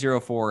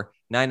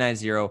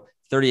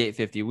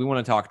 904-990-3850. We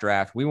want to talk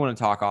draft. We want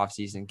to talk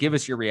offseason. Give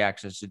us your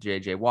reactions to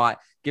J.J. Watt.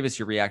 Give us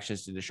your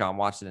reactions to Deshaun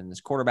Watson in this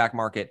quarterback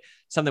market.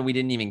 Something we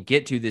didn't even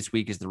get to this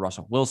week is the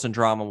Russell Wilson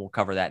drama. We'll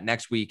cover that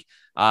next week.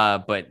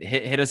 But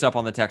hit us up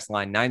on the text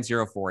line,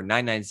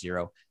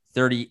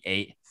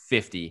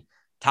 904-990-3850.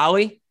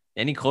 Tolly,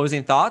 any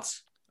closing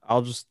thoughts?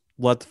 I'll just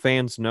let the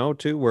fans know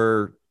too.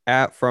 We're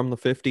at From the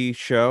 50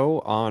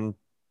 Show on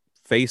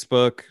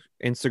Facebook,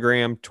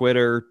 Instagram,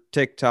 Twitter,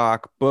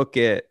 TikTok, Book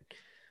It.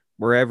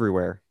 We're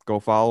everywhere. Go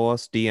follow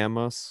us, DM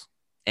us.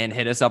 And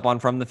hit us up on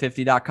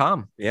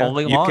FromThe50.com. Yeah,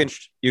 fully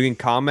launched. You can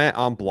comment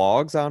on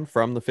blogs on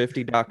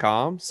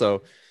FromThe50.com.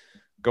 So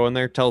go in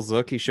there, tell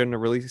Zook he shouldn't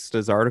have released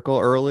his article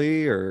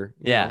early, or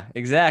yeah,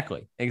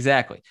 exactly.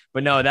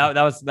 But no,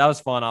 that was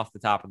fun off the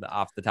top of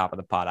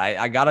the pod.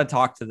 I gotta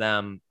talk to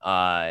them.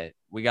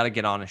 We gotta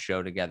get on a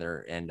show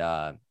together and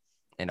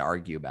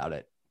argue about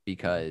it,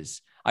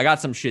 because I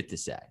got some shit to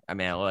say. I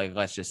mean,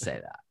 let's just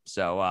say that.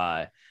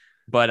 So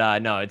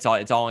no,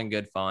 it's all in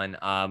good fun.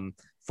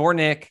 For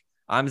Nick,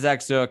 I'm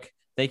Zach Zook.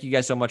 Thank you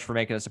guys so much for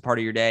making us a part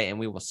of your day, and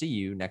we will see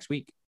you next week.